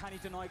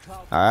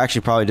 I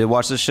actually probably did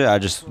watch this shit. I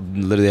just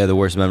literally had the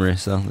worst memory.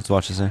 So let's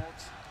watch this here.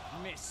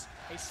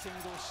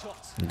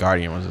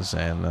 Guardian was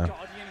insane though.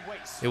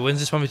 It wins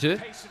this one too.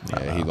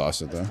 Yeah, he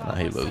lost it though. Nah,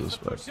 he loses,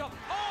 but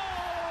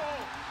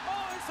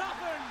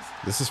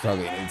This is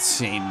probably an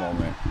insane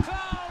moment.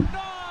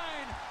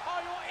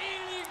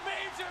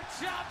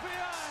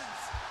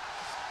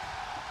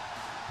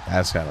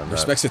 that's kind of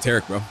nuts. Respects to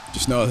Tarek, bro.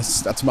 Just know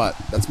that's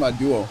my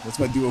duo. That's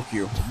my duo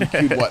queue. You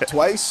queued what,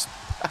 twice?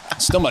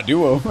 Still my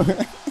duo. But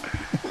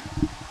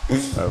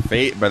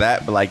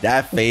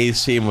that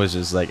phase team was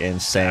just like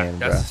insane,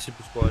 bro. That's a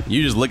super squad.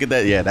 You just look at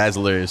that, yeah, that's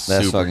literally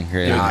That's super. fucking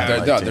crazy.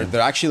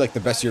 They're actually like the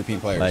best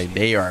European players. Like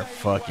they are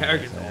fucking.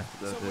 Carrigan.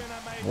 insane.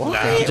 Nah,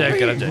 I'm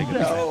joking.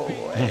 No way.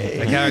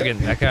 That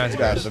Carrigan's Yeah,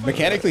 good. but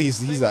mechanically,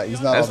 he's not.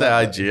 That's all the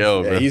that.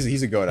 IGL, bro. Yeah,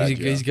 he's a goat.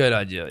 He's good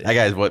idea. That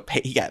guy's what?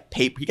 He got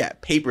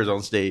papers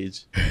on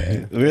stage.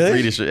 Really?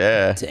 Read this shit,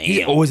 yeah.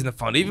 He's always in the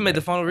final. He even made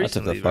the final took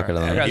the recently. fuck out of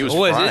That him. guy's He was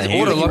always. fine. It's He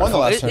order won the lock.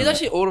 last It's tournament.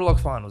 actually order lock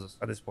finals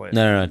at this point.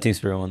 No, Team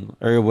Spirit won.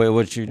 Or wait,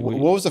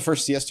 What was the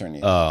first CS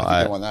tournament? Oh, I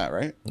think they won that,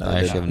 right? I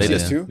actually haven't They seen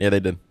did it. too? Yeah, they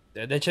did.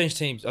 They changed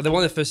teams. Oh, they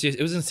won the first year.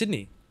 It was in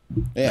Sydney.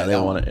 Yeah, They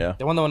that won it. Yeah.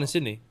 They won the one in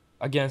Sydney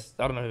against.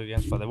 I don't know who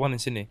against, but they won in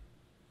Sydney.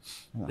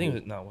 I think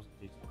it was, no, it wasn't.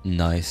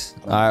 Nice.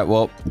 All right,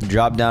 well,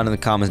 drop down in the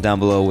comments down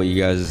below what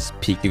you guys'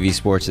 peak of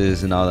esports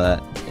is and all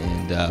that,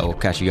 and we'll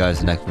catch you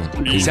guys in the next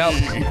one. Peace out.